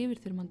gasið var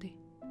yfirþyrmandi.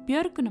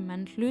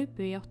 Björgunarmenn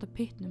hlupu í átt að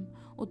pyttnum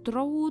og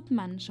drógu út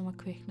menn sem var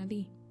kviknað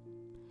í.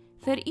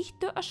 Þeir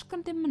ýttu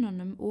öskrandi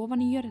mönnunum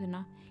ofan í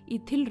jörðina í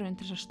tilraun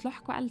til að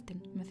slökkva eldinn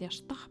með því að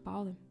stappa á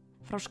þeim.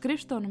 Frá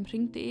skrifstofunum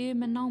hringdi yfir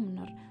með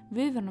námunar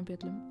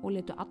viðvörunarbjöllum og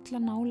létu alla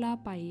nálega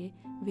bæi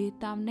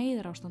vita af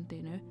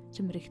neyðarástandinu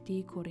sem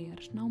ríkti í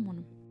Couriers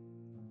námunum.